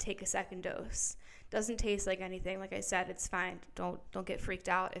take a second dose. Doesn't taste like anything. Like I said, it's fine. Don't get freaked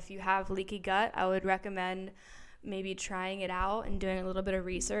out. If you have leaky gut, I would recommend maybe trying it out and doing a little bit of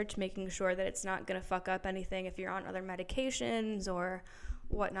research, making sure that it's not going to fuck up anything if you're on other medications or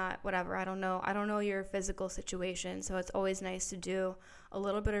whatnot, whatever. I don't know your physical situation, so it's always nice to do a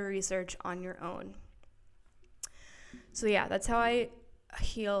little bit of research on your own. So yeah, that's how I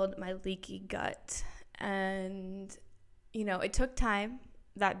healed my leaky gut. And, it took time.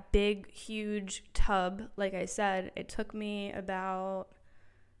 That big, huge tub, like I said, it took me about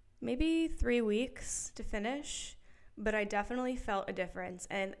maybe 3 weeks to finish, but I definitely felt a difference.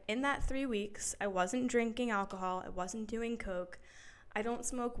 And in that 3 weeks, I wasn't drinking alcohol. I wasn't doing coke. I don't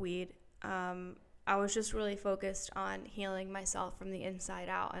smoke weed. I was just really focused on healing myself from the inside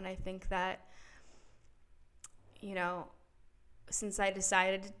out. And I think that, since I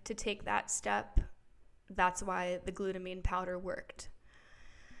decided to take that step, that's why the glutamine powder worked.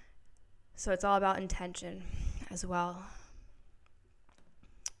 So it's all about intention as well.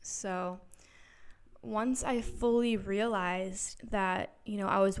 So once I fully realized that,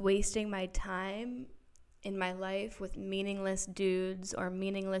 I was wasting my time in my life with meaningless dudes or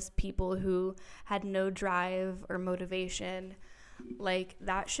meaningless people who had no drive or motivation, like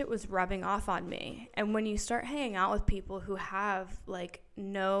that shit was rubbing off on me. And when you start hanging out with people who have like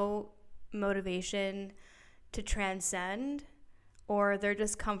no motivation to transcend, or they're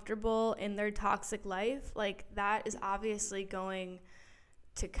just comfortable in their toxic life, like that is obviously going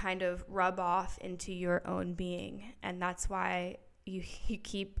to kind of rub off into your own being. And that's why you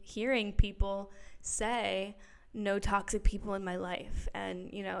keep hearing people say, no toxic people in my life. And,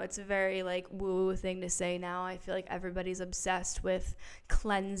 it's a very like woo thing to say now. I feel like everybody's obsessed with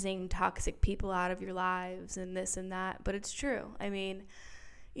cleansing toxic people out of your lives and this and that. But it's true. I mean,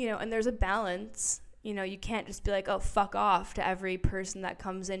 and there's a balance. You can't just be like, oh, fuck off to every person that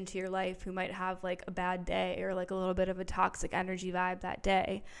comes into your life who might have like a bad day or like a little bit of a toxic energy vibe that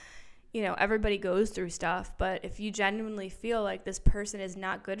day. Everybody goes through stuff, but if you genuinely feel like this person is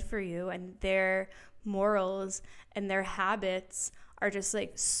not good for you and their morals and their habits are just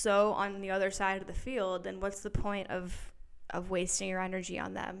like so on the other side of the field, then what's the point of wasting your energy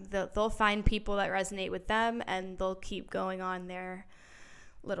on them? They'll find people that resonate with them and they'll keep going on their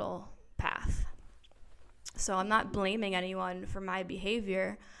little path. So I'm not blaming anyone for my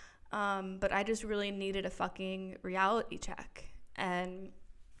behavior, but I just really needed a fucking reality check. And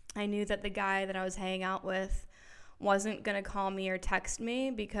I knew that the guy that I was hanging out with wasn't going to call me or text me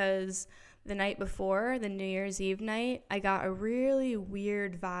because the night before, the New Year's Eve night, I got a really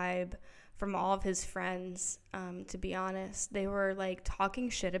weird vibe from all of his friends, to be honest. They were like talking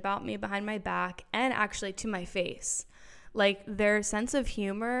shit about me behind my back and actually to my face. Like their sense of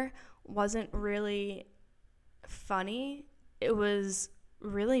humor wasn't really funny. It was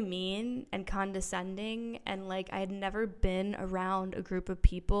really mean and condescending, and like I had never been around a group of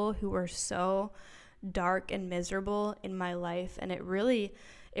people who were so dark and miserable in my life, and it really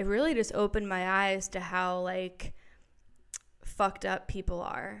just opened my eyes to how like fucked up people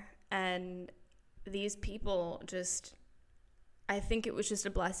are. And these people just, I think it was just a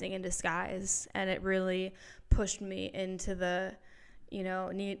blessing in disguise, and it really pushed me into the, you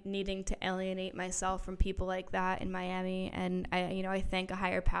know, needing to alienate myself from people like that in Miami. And I thank a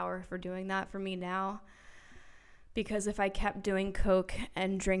higher power for doing that for me now, because if I kept doing coke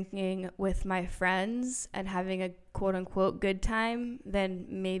and drinking with my friends and having a quote unquote good time, then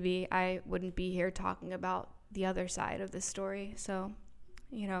maybe I wouldn't be here talking about the other side of this story. So,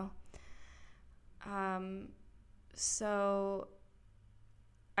 you know, so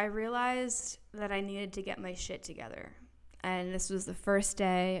I realized that I needed to get my shit together. And this was the first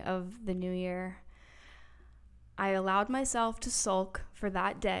day of the new year. I allowed myself to sulk for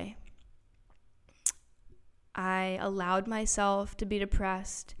that day. I allowed myself to be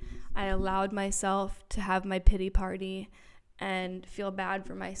depressed. I allowed myself to have my pity party and feel bad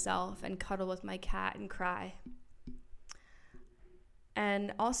for myself and cuddle with my cat and cry.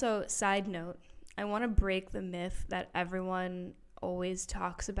 And also, side note, I want to break the myth that everyone always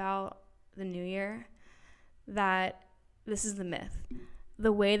talks about the new year, that this is the myth.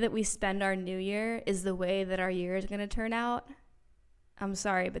 The way that we spend our new year is the way that our year is going to turn out. I'm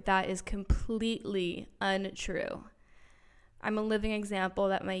sorry, but that is completely untrue. I'm a living example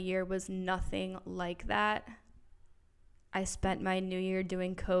that my year was nothing like that. I spent my new year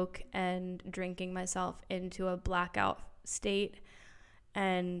doing coke and drinking myself into a blackout state,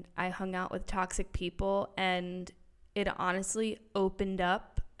 and I hung out with toxic people, and it honestly opened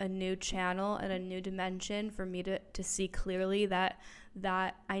up a new channel and a new dimension for me to see clearly that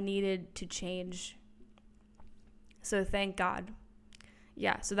I needed to change. So thank God.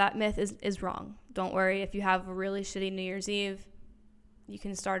 Yeah, so that myth is wrong. Don't worry, if you have a really shitty New Year's Eve, you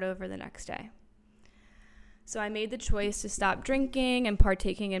can start over the next day. So I made the choice to stop drinking and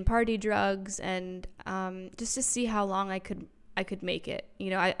partaking in party drugs, and just to see how long I could make it.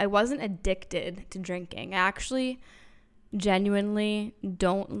 You know, I wasn't addicted to drinking. I actually genuinely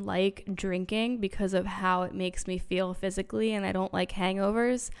don't like drinking because of how it makes me feel physically, and I don't like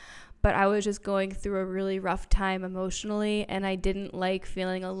hangovers. But I was just going through a really rough time emotionally, and I didn't like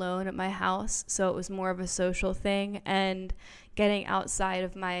feeling alone at my house, so it was more of a social thing and getting outside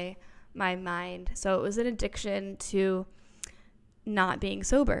of my mind. So it was an addiction to not being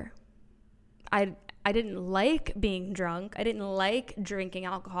sober. I didn't like being drunk. I didn't like drinking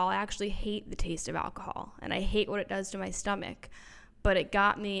alcohol. I actually hate the taste of alcohol, and I hate what it does to my stomach. But it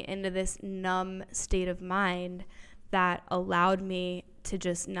got me into this numb state of mind that allowed me to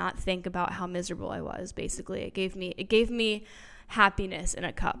just not think about how miserable I was. Basically, it gave me happiness in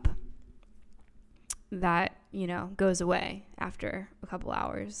a cup that, you know, goes away after a couple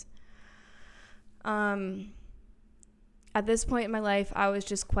hours. At this point in my life, I was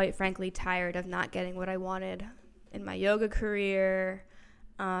just quite frankly tired of not getting what I wanted in my yoga career,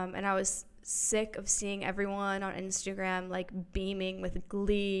 and I was sick of seeing everyone on Instagram like beaming with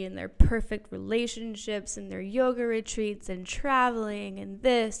glee in their perfect relationships and their yoga retreats and traveling and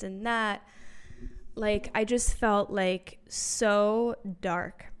this and that. Like, I just felt like so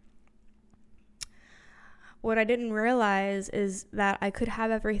dark. What I didn't realize is that I could have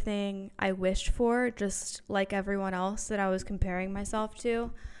everything I wished for, just like everyone else that I was comparing myself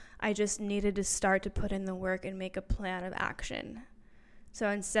to. I just needed to start to put in the work and make a plan of action. So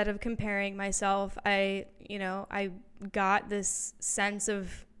instead of comparing myself, I got this sense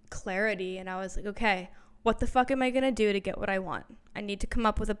of clarity, and I was like, okay, what the fuck am I going to do to get what I want? I need to come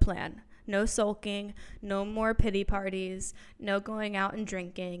up with a plan. No sulking, no more pity parties, no going out and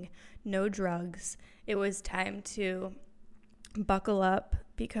drinking, no drugs. It was time to buckle up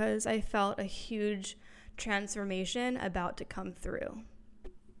because I felt a huge transformation about to come through.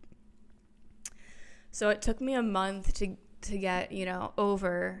 So it took me a month to get,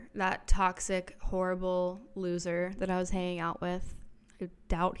 over that toxic, horrible loser that I was hanging out with. I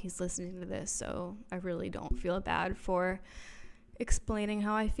doubt he's listening to this, so I really don't feel bad for explaining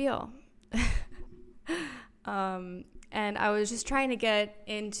how I feel. And I was just trying to get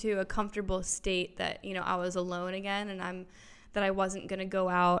into a comfortable state that, I was alone again, and that I wasn't going to go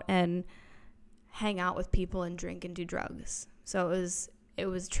out and hang out with people and drink and do drugs. So it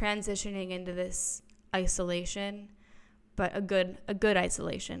was transitioning into this isolation, but a good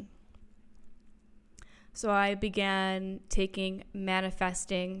isolation. So I began taking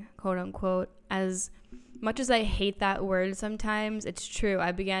manifesting, quote unquote, as much as I hate that word sometimes, it's true.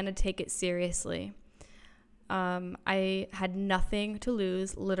 I began to take it seriously. I had nothing to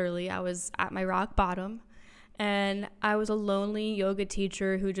lose. Literally, I was at my rock bottom. And I was a lonely yoga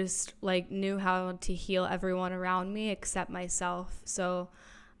teacher who just like knew how to heal everyone around me except myself. So,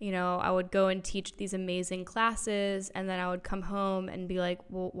 I would go and teach these amazing classes, and then I would come home and be like,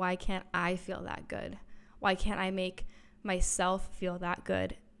 well, why can't I feel that good? Why can't I make myself feel that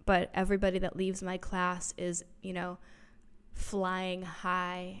good? But everybody that leaves my class is, flying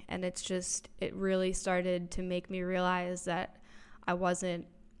high. And it really started to make me realize that I wasn't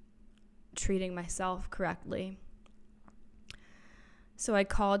treating myself correctly. So I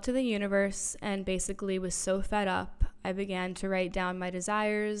called to the universe and basically was so fed up, I began to write down my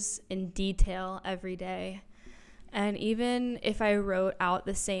desires in detail every day. And even if I wrote out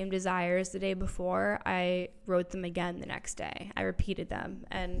the same desires the day before, I wrote them again the next day. I repeated them.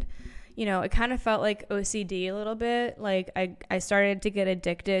 And, it kind of felt like OCD a little bit. Like I started to get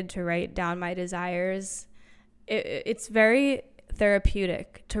addicted to write down my desires. It's very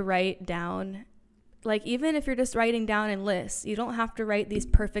therapeutic to write down, like, even if you're just writing down in lists, you don't have to write these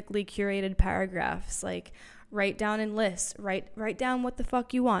perfectly curated paragraphs. Like, write down in lists, write down what the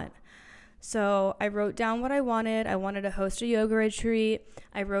fuck you want. So I wrote down what I wanted. I wanted to host a yoga retreat.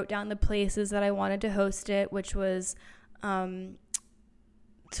 I wrote down the places that I wanted to host it, which was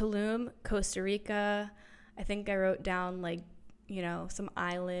Tulum, Costa Rica. I think I wrote down some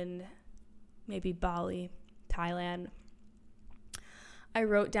island, maybe Bali, Thailand. I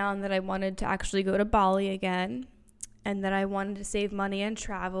wrote down that I wanted to actually go to Bali again, and that I wanted to save money and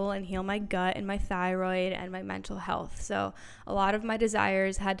travel and heal my gut and my thyroid and my mental health. So a lot of my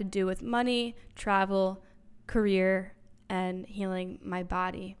desires had to do with money, travel, career, and healing my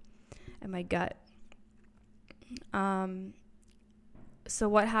body and my gut. So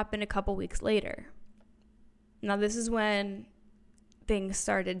what happened a couple weeks later? Now, this is when things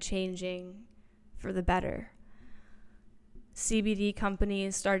started changing for the better. CBD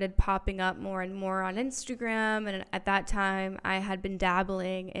companies started popping up more and more on Instagram, and at that time I had been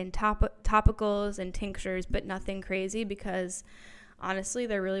dabbling in topicals and tinctures, but nothing crazy, because honestly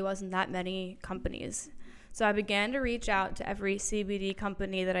there really wasn't that many companies. So I began to reach out to every CBD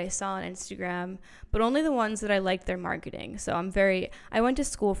company that I saw on Instagram, but only the ones that I liked their marketing. So I went to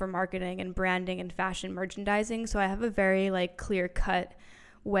school for marketing and branding and fashion merchandising, so I have a very clear cut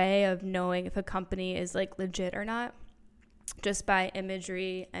way of knowing if a company is legit or not, just by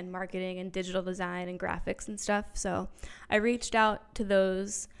imagery and marketing and digital design and graphics and stuff. So I reached out to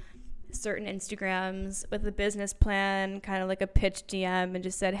those certain Instagrams with a business plan, kind of like a pitch DM, and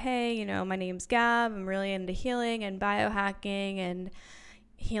just said, hey, my name's Gab. I'm really into healing and biohacking and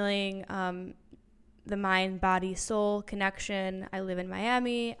healing the mind, body, soul connection. I live in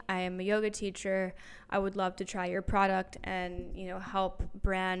Miami. I am a yoga teacher. I would love to try your product and, help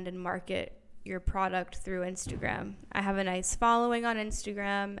brand and market your product through Instagram. I have a nice following on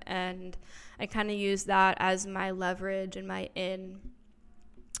Instagram, and I kind of use that as my leverage and my in.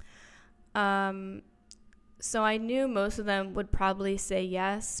 So I knew most of them would probably say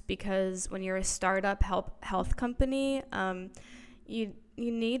yes, because when you're a startup health company, you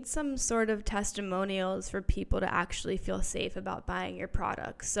need some sort of testimonials for people to actually feel safe about buying your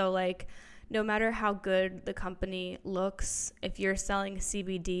products. So no matter how good the company looks, if you're selling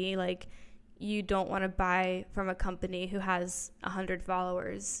CBD, you don't want to buy from a company who has 100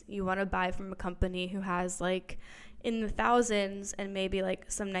 followers. You want to buy from a company who has in the thousands, and maybe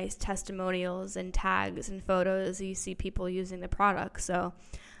some nice testimonials and tags and photos. You see people using the product. So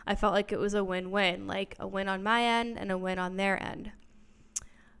I felt like it was a win-win, a win on my end and a win on their end.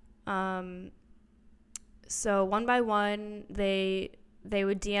 So one by one, they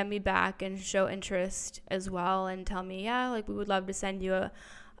would DM me back and show interest as well, and tell me, yeah, we would love to send you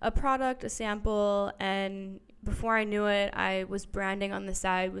a product, a sample. And before I knew it, I was branding on the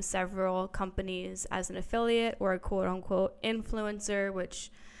side with several companies as an affiliate, or a quote unquote influencer, which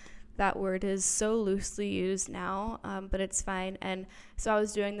that word is so loosely used now, but it's fine. And so I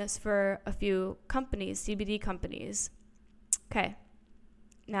was doing this for a few companies, CBD companies. Okay.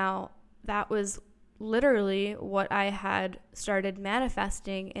 Now that was literally what I had started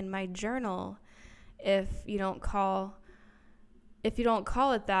manifesting in my journal. If you don't call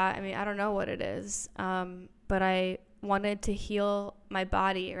it that, I don't know what it is. But I wanted to heal my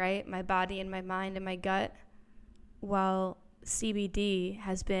body, right? My body and my mind and my gut. Well, CBD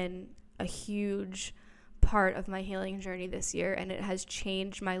has been a huge part of my healing journey this year, and it has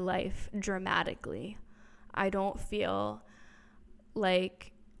changed my life dramatically. I don't feel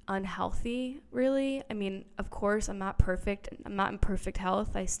unhealthy, really. Of course, I'm not perfect. I'm not in perfect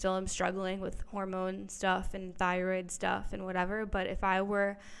health. I still am struggling with hormone stuff and thyroid stuff and whatever. But if I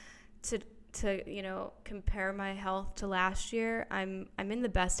were to compare my health to last year, I'm in the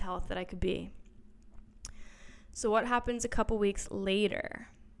best health that I could be. So what happens a couple weeks later?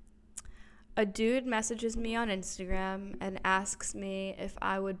 A dude messages me on Instagram and asks me if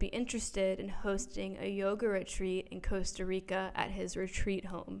I would be interested in hosting a yoga retreat in Costa Rica at his retreat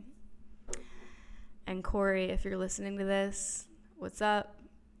home. And Corey, if you're listening to this, what's up?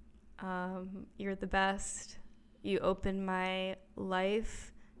 You're the best. You opened my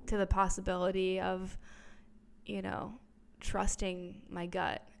life to the possibility of, trusting my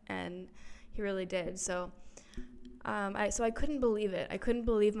gut. And he really did. So I couldn't believe it. I couldn't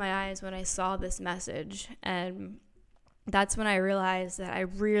believe my eyes when I saw this message. And that's when I realized that I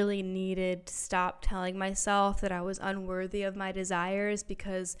really needed to stop telling myself that I was unworthy of my desires,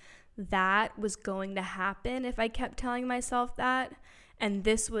 because that was going to happen if I kept telling myself that. And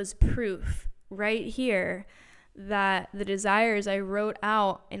this was proof right here that the desires I wrote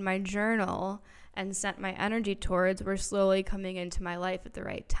out in my journal and sent my energy towards were slowly coming into my life at the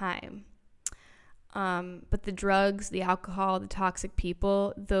right time. But the drugs, the alcohol, the toxic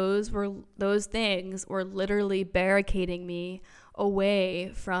people, those things were literally barricading me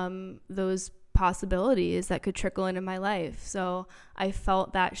away from those possibilities that could trickle into my life. So I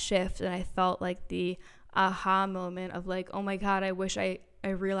felt that shift, and I felt like the aha moment of like, oh my God, I wish I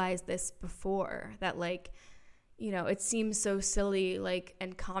realized this before. That it seems so silly,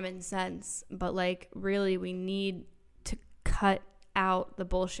 and common sense, but really we need to cut out the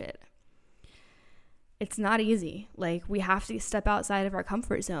bullshit. It's not easy. We have to step outside of our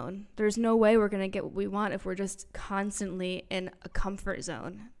comfort zone. There's no way we're going to get what we want if we're just constantly in a comfort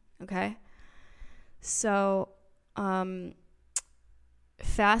zone. Okay? So,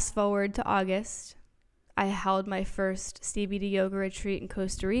 fast forward to August, I held my first CBD yoga retreat in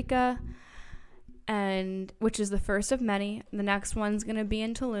Costa Rica, and which is the first of many. The next one's going to be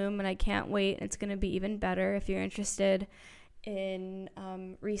in Tulum, and I can't wait. It's going to be even better. If you're interested in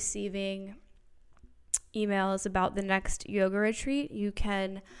receiving emails about the next yoga retreat, you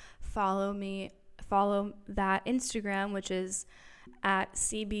can follow that Instagram, which is at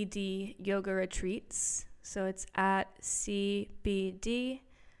CBD Yoga Retreats. So it's at CBD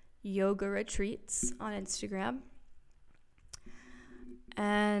Yoga Retreats on Instagram.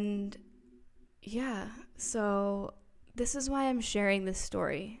 And yeah, so this is why I'm sharing this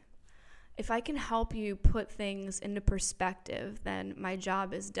story. If I can help you put things into perspective, then my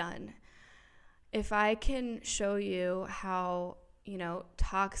job is done. If I can show you how,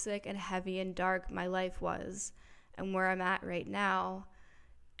 toxic and heavy and dark my life was and where I'm at right now,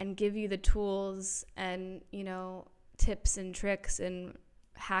 and give you the tools and, tips and tricks and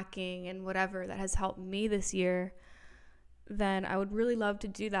hacking and whatever that has helped me this year, then I would really love to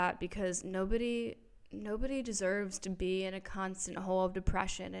do that, because nobody deserves to be in a constant hole of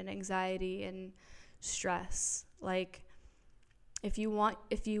depression and anxiety and stress. If you want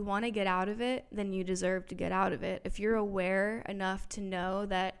to get out of it, then you deserve to get out of it. If you're aware enough to know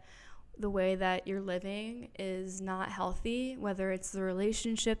that the way that you're living is not healthy, whether it's the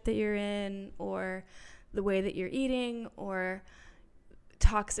relationship that you're in or the way that you're eating or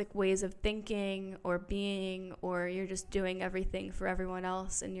toxic ways of thinking or being, or you're just doing everything for everyone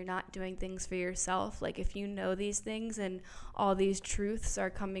else and you're not doing things for yourself. If you know these things and all these truths are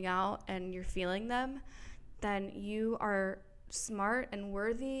coming out and you're feeling them, then you are smart and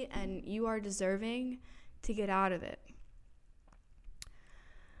worthy, and you are deserving to get out of it.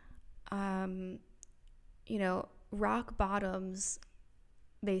 Rock bottoms,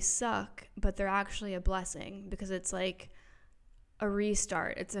 they suck, but they're actually a blessing, because it's like a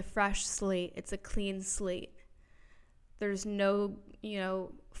restart. It's a fresh slate. It's a clean slate. There's no,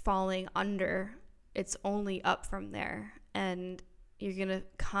 falling under. It's only up from there. And you're going to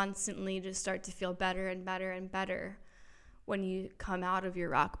constantly just start to feel better and better and better when you come out of your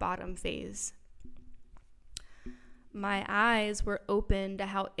rock bottom phase. My eyes were open to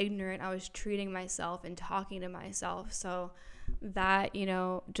how ignorant I was treating myself and talking to myself. So that,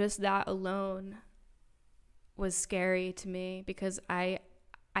 just that alone was scary to me, because I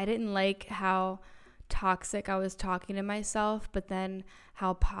didn't like how toxic I was talking to myself, but then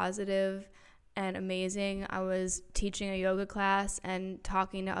how positive and amazing I was teaching a yoga class and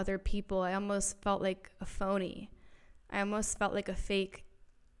talking to other people. I almost felt like a phony. I almost felt like a fake,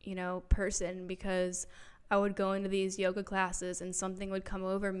 person, because I would go into these yoga classes and something would come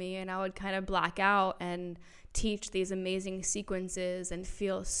over me and I would kind of black out and teach these amazing sequences and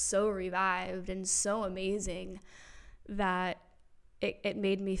feel so revived and so amazing that it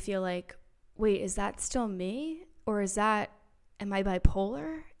made me feel like, wait, is that still me? Or am I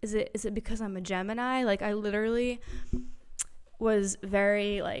bipolar? Is it because I'm a Gemini? I literally was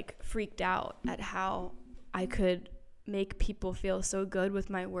very like freaked out at how I could make people feel so good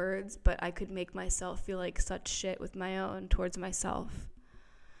with my words, but I could make myself feel like such shit with my own towards myself.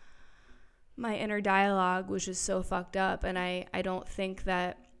 My inner dialogue was just so fucked up, and I don't think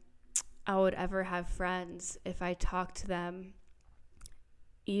that I would ever have friends if I talked to them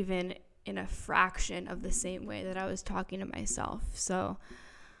even in a fraction of the same way that I was talking to myself. So,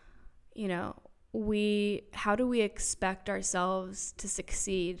 you know, how do we expect ourselves to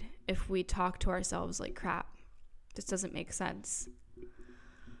succeed if we talk to ourselves like crap? This doesn't make sense.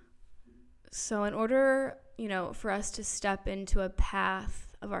 So in order, you know, for us to step into a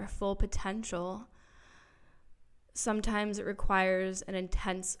path of our full potential, sometimes it requires an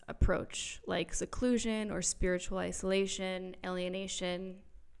intense approach, like seclusion or spiritual isolation, alienation.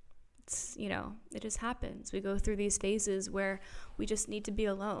 It's, you know, it just happens. We go through these phases where we just need to be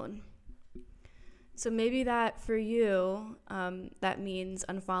alone. So maybe that for you, that means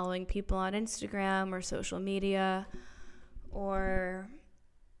unfollowing people on Instagram or social media, or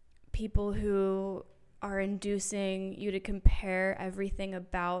people who are inducing you to compare everything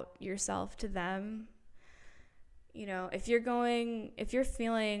about yourself to them. You know, if you're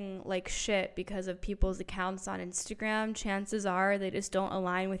feeling like shit because of people's accounts on Instagram, chances are they just don't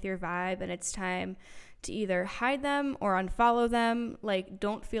align with your vibe, and it's time to either hide them or unfollow them. Like,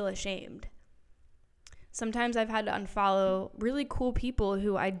 don't feel ashamed. Sometimes I've had to unfollow really cool people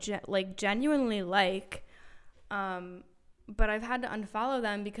who I genuinely like, but I've had to unfollow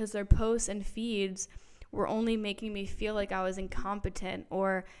them because their posts and feeds were only making me feel like I was incompetent,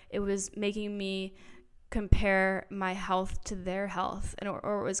 or it was making me compare my health to their health,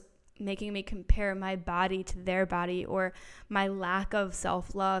 or it was making me compare my body to their body, or my lack of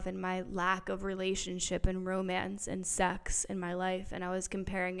self-love and my lack of relationship and romance and sex in my life. And I was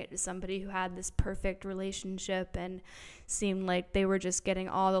comparing it to somebody who had this perfect relationship and seemed like they were just getting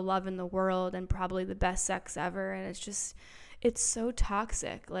all the love in the world and probably the best sex ever. And it's so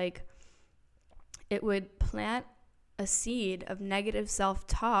toxic. Like, it would plant a seed of negative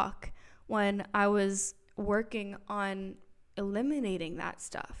self-talk when I was working on eliminating that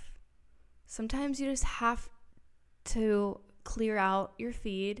stuff. Sometimes you just have to clear out your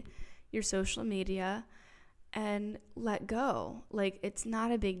feed, your social media, and let go. Like, it's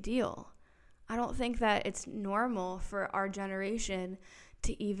not a big deal. I don't think that it's normal for our generation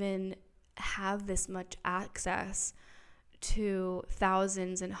to even have this much access to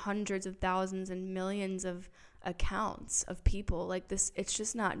thousands and hundreds of thousands and millions of accounts of people. Like, this, it's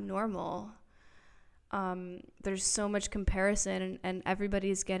just not normal. There's so much comparison, and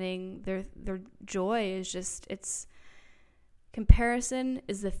everybody's getting their joy is just, comparison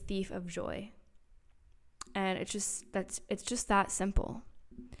is the thief of joy. And it's just that simple.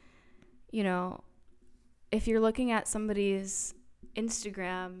 You know, if you're looking at somebody's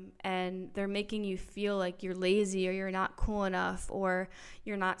Instagram and they're making you feel like you're lazy, or you're not cool enough, or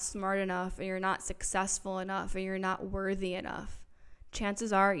you're not smart enough, or you're not successful enough, or you're not worthy enough,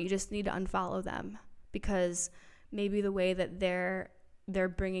 chances are you just need to unfollow them. Because maybe the way that they're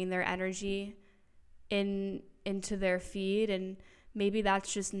bringing their energy into their feed, and maybe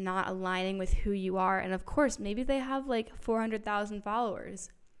that's just not aligning with who you are. And of course, maybe they have like 400,000 followers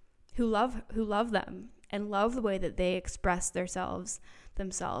who love them and love the way that they express themselves.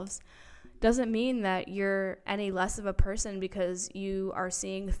 Doesn't mean that you're any less of a person because you are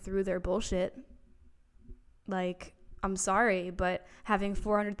seeing through their bullshit. Like, I'm sorry, but having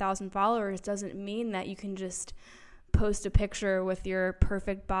 400,000 followers doesn't mean that you can just post a picture with your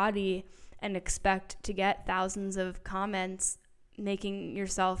perfect body and expect to get thousands of comments making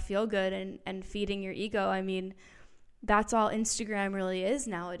yourself feel good and feeding your ego. I mean, that's all Instagram really is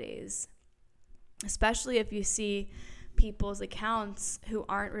nowadays. Especially if you see people's accounts who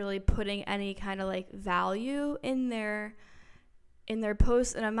aren't really putting any kind of like value in their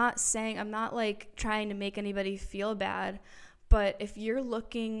posts. And I'm not like trying to make anybody feel bad, but if you're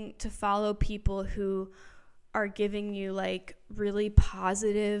looking to follow people who are giving you like really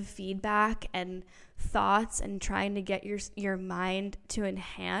positive feedback and thoughts and trying to get your mind to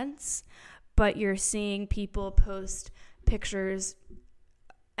enhance, but you're seeing people post pictures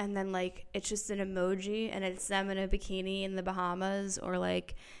and then like it's just an emoji and it's them in a bikini in the Bahamas or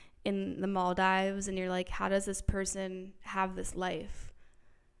like in the Maldives, and you're like, how does this person have this life?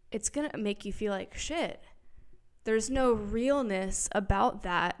 It's gonna make you feel like shit. There's no realness about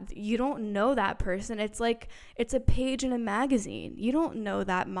that. You don't know that person. It's like it's a page in a magazine. You don't know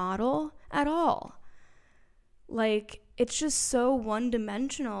that model at all. Like, it's just so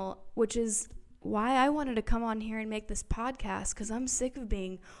one-dimensional, which is why I wanted to come on here and make this podcast, because I'm sick of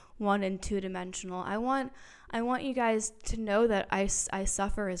being one and two dimensional. I want you guys to know that I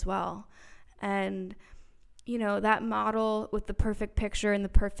suffer as well. And, you know, that model with the perfect picture and the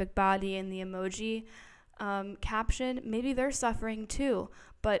perfect body and the emoji caption, maybe they're suffering too.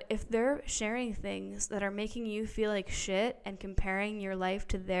 But if they're sharing things that are making you feel like shit and comparing your life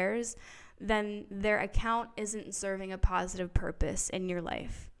to theirs, then their account isn't serving a positive purpose in your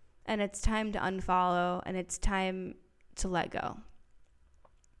life. And it's time to unfollow, and it's time to let go.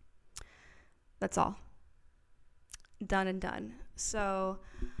 That's all. Done and done. So,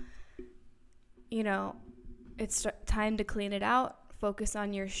 you know, it's time to clean it out, focus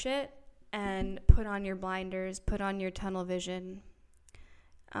on your shit, and put on your blinders, put on your tunnel vision.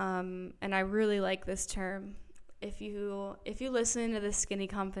 And I really like this term. If you listen to the Skinny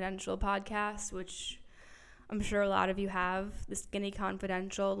Confidential podcast, which I'm sure a lot of you have, the Skinny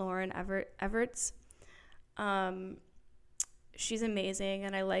Confidential, Lauren Everts, she's amazing,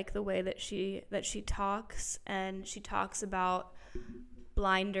 and I like the way that she talks, and she talks about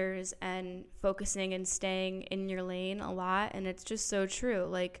blinders and focusing and staying in your lane a lot, and it's just so true.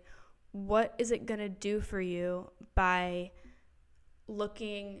 Like, what is it gonna do for you by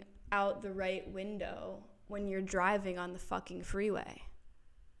looking out the right window when you're driving on the fucking freeway?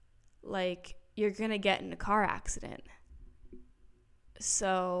 Like, you're gonna get in a car accident.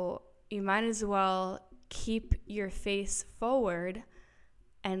 So you might as well keep your face forward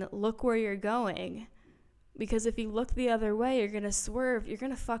and look where you're going, because if you look the other way, you're gonna swerve, you're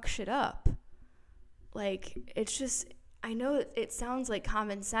gonna fuck shit up. Like, it's just, I know it sounds like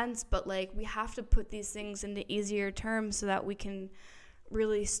common sense, but like, we have to put these things into easier terms so that we can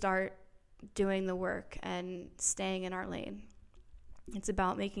really start doing the work and staying in our lane. It's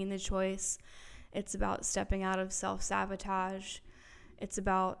about making the choice. It's about stepping out of self-sabotage. It's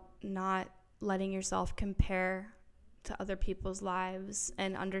about not letting yourself compare to other people's lives,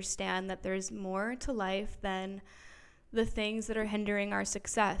 and understand that there's more to life than the things that are hindering our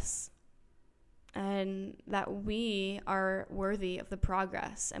success, and that we are worthy of the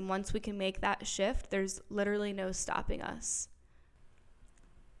progress. And once we can make that shift, there's literally no stopping us.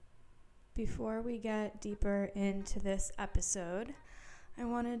 Before we get deeper into this episode, I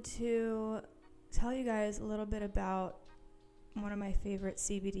wanted to tell you guys a little bit about one of my favorite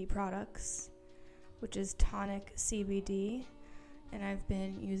CBD products, which is Tonic CBD. And I've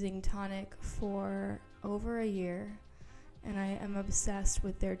been using Tonic for over a year, and I am obsessed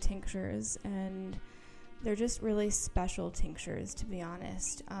with their tinctures, and they're just really special tinctures, to be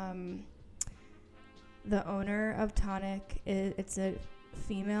honest. The owner of Tonic, it's a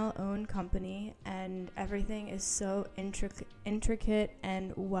female-owned company, and everything is so intricate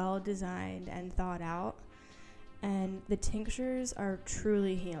and well-designed and thought out, and the tinctures are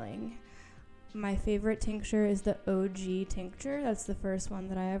truly healing. My favorite tincture is the OG tincture. That's the first one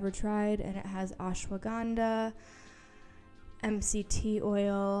that I ever tried, and it has ashwagandha, MCT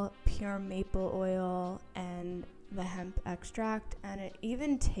oil, pure maple oil, and the hemp extract, and it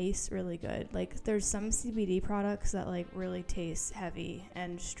even tastes really good. Like, there's some CBD products that like really taste heavy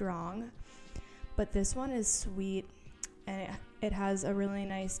and strong, but this one is sweet, and it has a really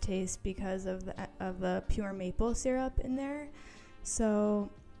nice taste because of the pure maple syrup in there. So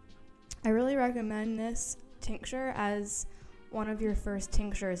I really recommend this tincture as one of your first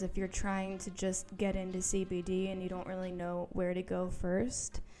tinctures if you're trying to just get into CBD and you don't really know where to go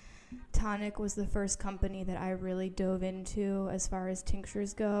first. Tonic was the first company that I really dove into as far as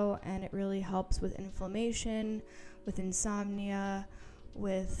tinctures go, and it really helps with inflammation, with insomnia,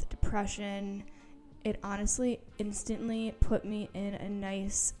 with depression. It honestly instantly put me in a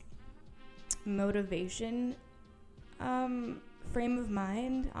nice motivation frame of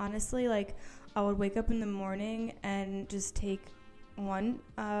mind. Honestly, like, I would wake up in the morning and just take one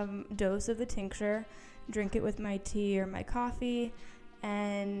dose of the tincture, drink it with my tea or my coffee,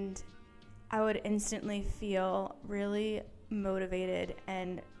 and I would instantly feel really motivated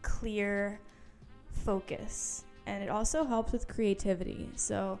and clear focus. And it also helps with creativity.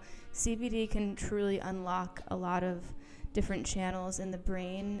 So CBD can truly unlock a lot of different channels in the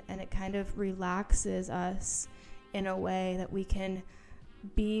brain, and it kind of relaxes us in a way that we can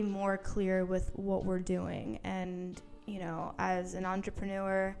be more clear with what we're doing. And, you know, as an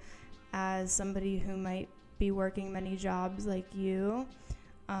entrepreneur, as somebody who might be working many jobs like you,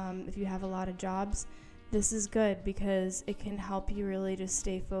 if you have a lot of jobs, this is good because it can help you really just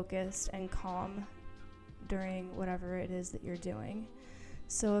stay focused and calm during whatever it is that you're doing.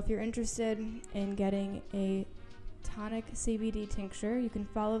 So if you're interested in getting a Tonic CBD tincture, you can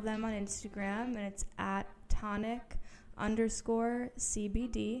follow them on Instagram, and it's at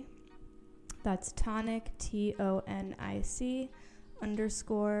tonic_CBD. That's tonic, TONIC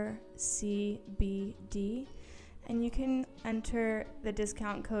 _CBD. And you can enter the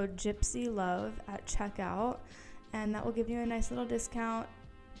discount code GYPSYLOVE at checkout, and that will give you a nice little discount.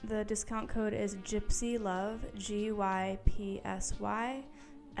 The discount code is GYPSYLOVE, GYPSYLOVE.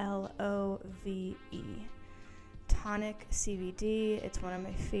 Tonic CBD, it's one of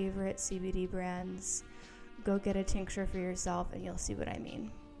my favorite CBD brands. Go get a tincture for yourself and you'll see what I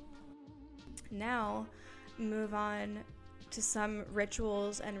mean. Now, move on to some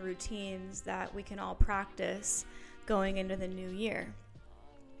rituals and routines that we can all practice going into the new year.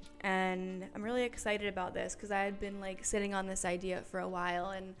 And I'm really excited about this because I had been like sitting on this idea for a while,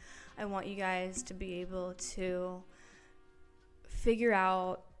 and I want you guys to be able to figure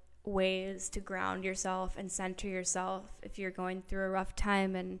out ways to ground yourself and center yourself if you're going through a rough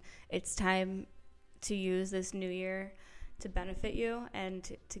time and it's time to use this new year to benefit you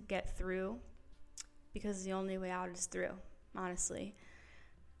and to get through, because the only way out is through, honestly.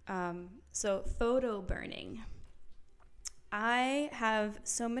 So photo burning. I have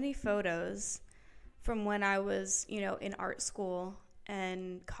so many photos from when I was, in art school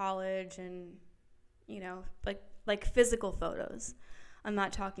and college, and, like physical photos. I'm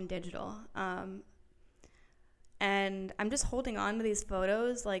not talking digital. And I'm just holding on to these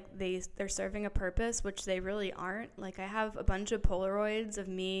photos like they're serving a purpose, which they really aren't. Like, I have a bunch of Polaroids of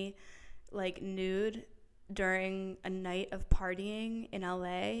me, like, nude during a night of partying in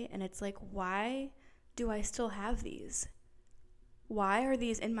LA, and it's like, why do I still have these? Why are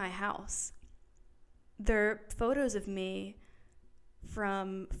these in my house? They're photos of me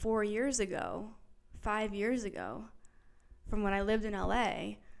from 4 years ago, 5 years ago, from when I lived in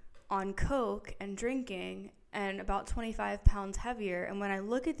LA on coke and drinking and about 25 pounds heavier. And when I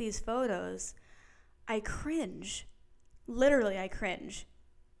look at these photos, I cringe. Literally, I cringe.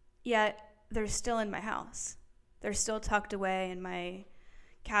 Yet they're still in my house. They're still tucked away in my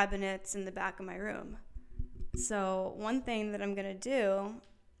cabinets in the back of my room. So one thing that I'm going to do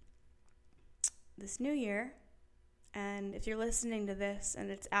this new year, and if you're listening to this and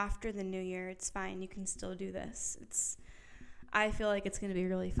it's after the new year, it's fine. You can still do this. I feel like it's going to be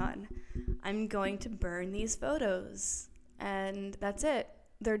really fun. I'm going to burn these photos, and that's it.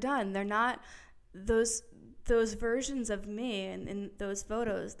 They're done. They're not those versions of me in those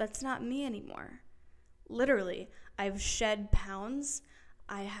photos. That's not me anymore. Literally, I've shed pounds.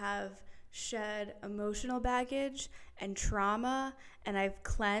 I have shed emotional baggage and trauma, and I've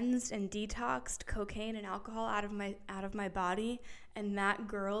cleansed and detoxed cocaine and alcohol out of my body. And that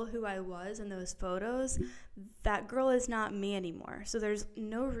girl who I was in those photos, that girl is not me anymore. So there's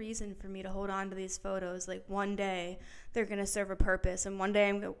no reason for me to hold on to these photos. Like, one day they're gonna serve a purpose, and one day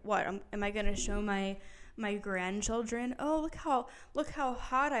am I gonna show my grandchildren, oh, look how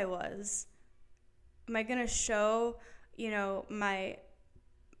hot I was? Am I gonna show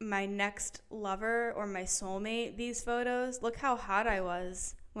my next lover or my soulmate these photos? Look how hot I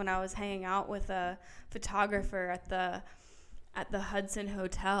was when I was hanging out with a photographer at the Hudson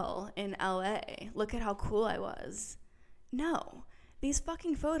Hotel in LA. Look at how cool I was. No, these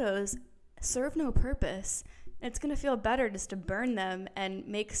fucking photos serve no purpose. It's gonna feel better just to burn them and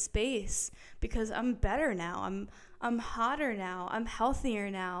make space, because I'm better now. I'm hotter now. I'm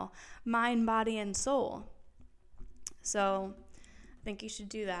healthier now, mind, body, and soul. So I think you should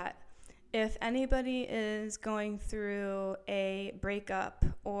do that. If anybody is going through a breakup,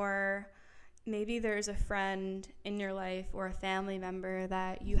 or maybe there's a friend in your life or a family member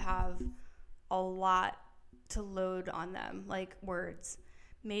that you have a lot to load on them, like words,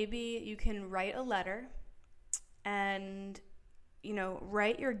 maybe you can write a letter and,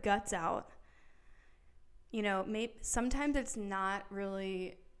 write your guts out. Sometimes it's not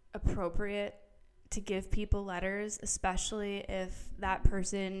really appropriate to give people letters, especially if that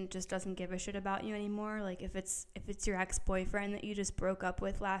person just doesn't give a shit about you anymore. Like, if it's your ex-boyfriend that you just broke up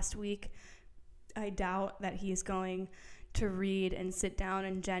with last week, I doubt that he's going to read and sit down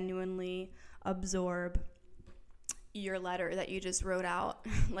and genuinely absorb your letter that you just wrote out.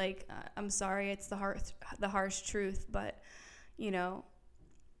 Like, I'm sorry, it's the harsh truth, but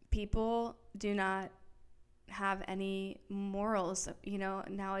people do not have any morals.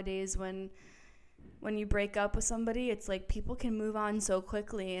 Nowadays, when you break up with somebody, it's like people can move on so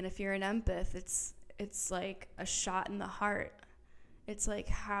quickly, and if you're an empath, it's like a shot in the heart. It's like,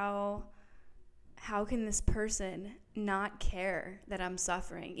 how can this person not care that I'm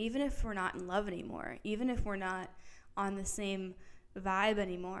suffering, even if we're not in love anymore, even if we're not on the same vibe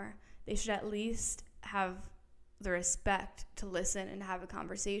anymore? They should at least have the respect to listen and have a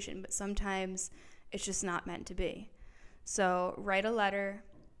conversation, but sometimes it's just not meant to be. So write a letter,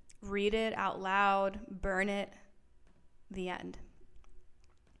 read it out loud, burn it, the end.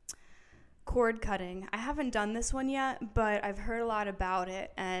 cord cutting. I haven't done this one yet, but I've heard a lot about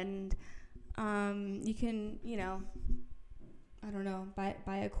it, and you can, I don't know,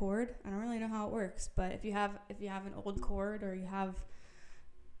 buy a cord. I don't really know how it works, but if you have an old cord, or you have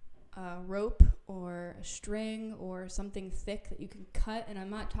a rope or a string or something thick that you can cut, and I'm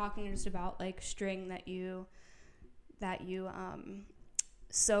not talking just about like string that you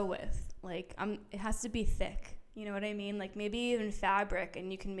sew with. Like it has to be thick. You know what I mean? Like maybe even fabric,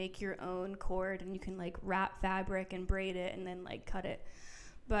 and you can make your own cord, and you can like wrap fabric and braid it and then like cut it.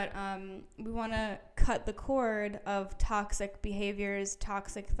 But we want to cut the cord of toxic behaviors,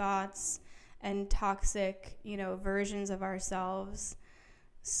 toxic thoughts, and toxic, versions of ourselves.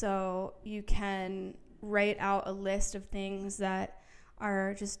 So you can write out a list of things that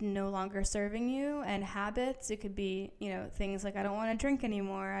are just no longer serving you, and habits. It could be, things like, I don't want to drink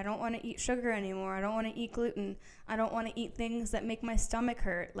anymore. I don't want to eat sugar anymore. I don't want to eat gluten. I don't want to eat things that make my stomach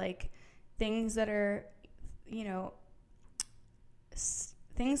hurt. Like things that are,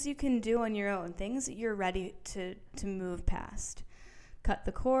 things you can do on your own, things that you're ready to move past. Cut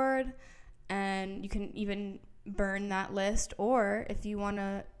the cord, and you can even burn that list, or if you want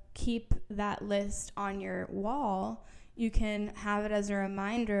to keep that list on your wall, you can have it as a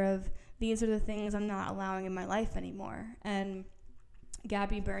reminder of, these are the things I'm not allowing in my life anymore. And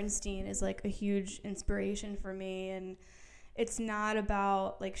Gabby Bernstein is like a huge inspiration for me, and it's not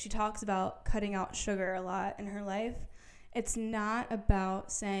about, like, she talks about cutting out sugar a lot in her life. It's not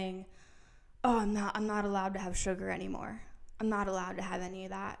about saying, oh, I'm not allowed to have sugar anymore. I'm not allowed to have any of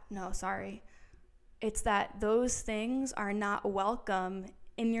that. No, sorry. It's that those things are not welcome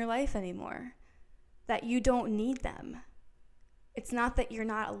in your life anymore, that you don't need them. It's not that you're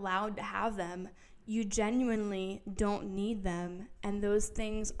not allowed to have them. You genuinely don't need them, and those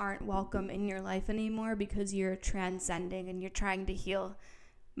things aren't welcome in your life anymore because you're transcending and you're trying to heal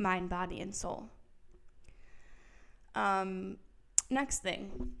mind, body, and soul. Next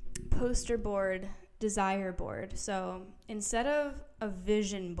thing, poster board, desire board. So instead of a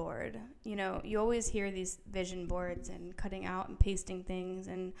vision board, you always hear these vision boards and cutting out and pasting things,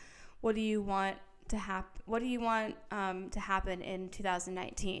 and what do you want to happen? What do you want to happen in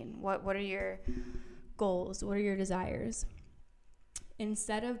 2019? What are your goals? What are your desires?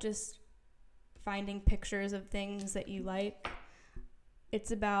 Instead of just finding pictures of things that you like,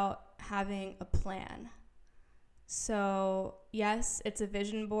 it's about having a plan. So yes, it's a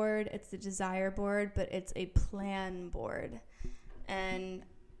vision board, it's a desire board, but it's a plan board. And,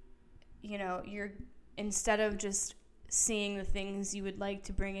 you're, instead of just seeing the things you would like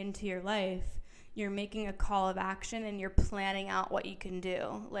to bring into your life, you're making a call of action, and you're planning out what you can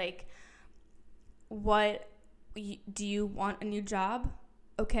do. Like, do you want a new job?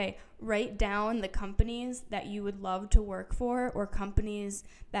 Okay, write down the companies that you would love to work for, or companies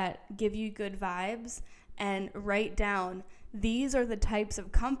that give you good vibes, and write down, these are the types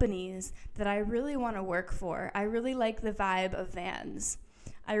of companies that I really want to work for. I really like the vibe of Vans.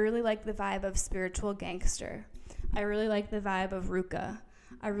 I really like the vibe of Spiritual Gangster. I really like the vibe of Ruka.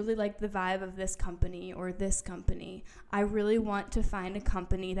 I really like the vibe of this company or this company. I really want to find a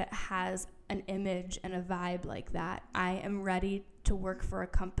company that has an image and a vibe like that. I am ready to work for a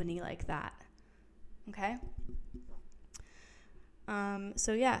company like that. Okay?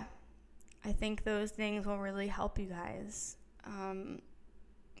 So yeah, I think those things will really help you guys.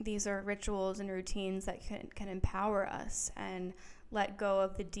 These are rituals and routines that can empower us and let go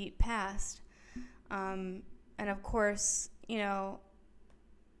of the deep past. And of course,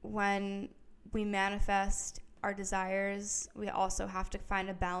 when we manifest our desires, we also have to find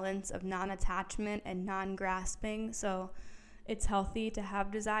a balance of non-attachment and non-grasping. So it's healthy to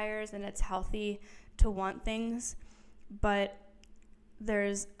have desires, and it's healthy to want things, but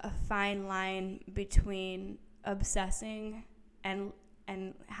there's a fine line between obsessing and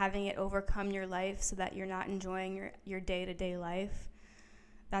having it overcome your life so that you're not enjoying your day-to-day life.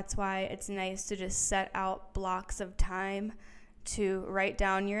 That's why it's nice to just set out blocks of time to write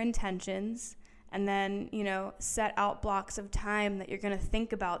down your intentions, and then, set out blocks of time that you're going to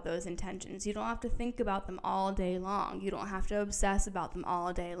think about those intentions. You don't have to think about them all day long. You don't have to obsess about them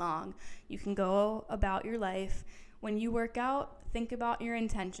all day long. You can go about your life. When you work out, think about your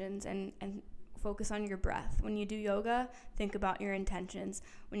intentions and focus on your breath. When you do yoga, think about your intentions.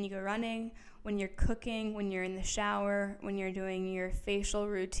 When you go running, when you're cooking, when you're in the shower, when you're doing your facial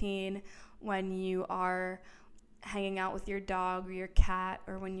routine, when you are hanging out with your dog or your cat,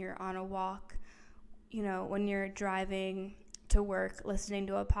 or when you're on a walk, when you're driving to work, listening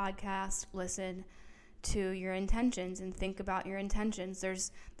to a podcast, listen to your intentions and think about your intentions.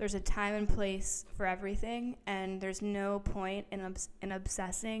 There's a time and place for everything, and there's no point in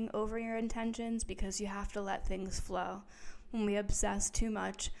obsessing over your intentions, because you have to let things flow. When we obsess too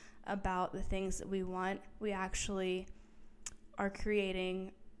much about the things that we want, we actually are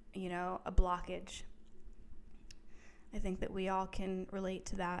creating, a blockage. I think that we all can relate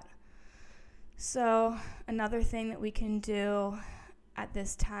to that. So another thing that we can do at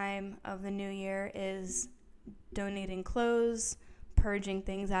this time of the new year is donating clothes, purging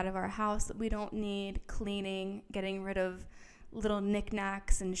things out of our house that we don't need, cleaning, getting rid of little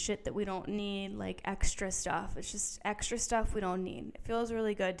knickknacks and shit that we don't need, like extra stuff. It's just extra stuff we don't need. It feels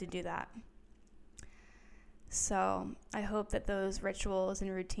really good to do that. So I hope that those rituals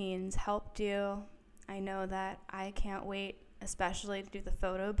and routines helped you. I know that I can't wait, especially to do the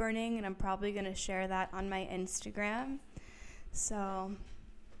photo burning, and I'm probably going to share that on my Instagram. So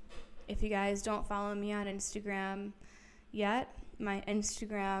if you guys don't follow me on Instagram yet, my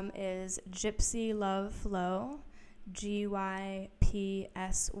Instagram is Gypsy Love Flow, GYPSYLOVEFLOW,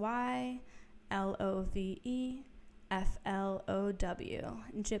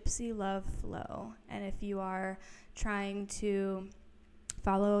 Gypsy Love Flow. And if you are trying to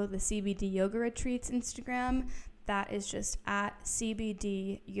follow the CBD Yoga Retreats Instagram, that is just at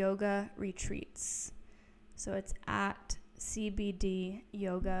CBD Yoga Retreats. So it's at CBD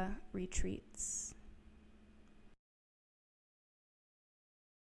Yoga Retreats.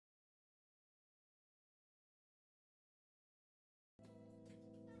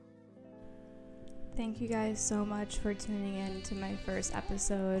 Thank you guys so much for tuning in to my first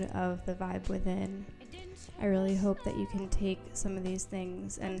episode of The Vibe Within. I really hope that you can take some of these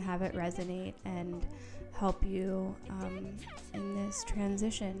things and have it resonate and help you in this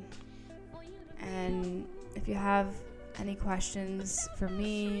transition. And if you have any questions for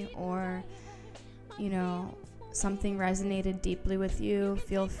me, or something resonated deeply with you,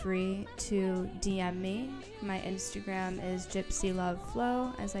 feel free to DM me. My Instagram is Gypsy Love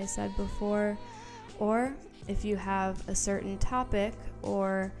Flow, as I said before. Or if you have a certain topic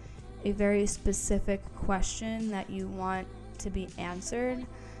or a very specific question that you want to be answered,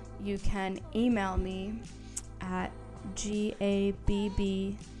 you can email me at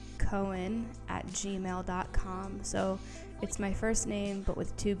gabbcohen@gmail.com. So it's my first name but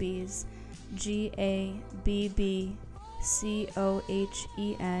with two B's,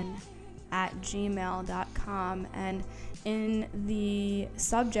 gabbcohen@gmail.com. And in the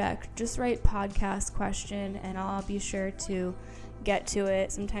subject, just write podcast question and I'll be sure to get to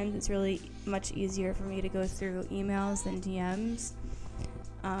it. Sometimes it's really much easier for me to go through emails than DMs.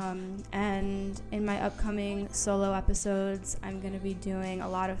 And in my upcoming solo episodes, I'm going to be doing a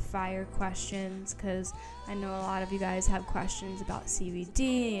lot of fire questions, because I know a lot of you guys have questions about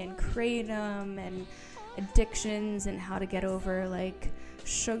CBD and kratom and addictions and how to get over like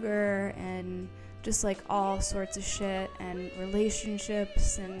sugar and just like all sorts of shit, and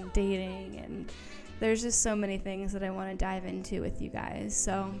relationships and dating, and there's just so many things that I want to dive into with you guys.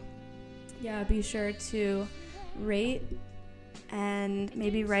 So yeah, be sure to rate and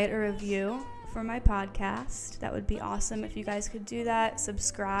maybe write a review for my podcast. That would be awesome if you guys could do that.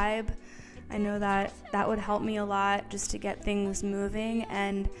 Subscribe. I know that would help me a lot just to get things moving.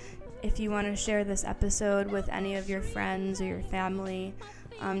 And if you want to share this episode with any of your friends or your family,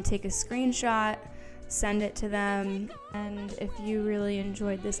 take a screenshot, send it to them. And if you really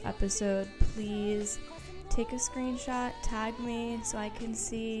enjoyed this episode, please take a screenshot, tag me so I can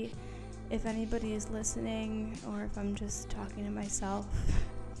see if anybody is listening or if I'm just talking to myself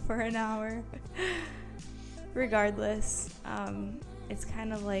for an hour. Regardless, it's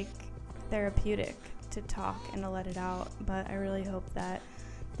kind of like therapeutic to talk and to let it out, but I really hope that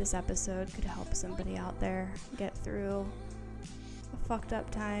this episode could help somebody out there get through a fucked up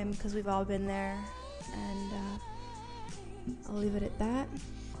time, because we've all been there. And I'll leave it at that.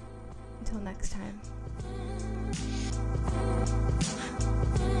 Until next time.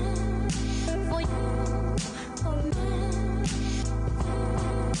 Oh,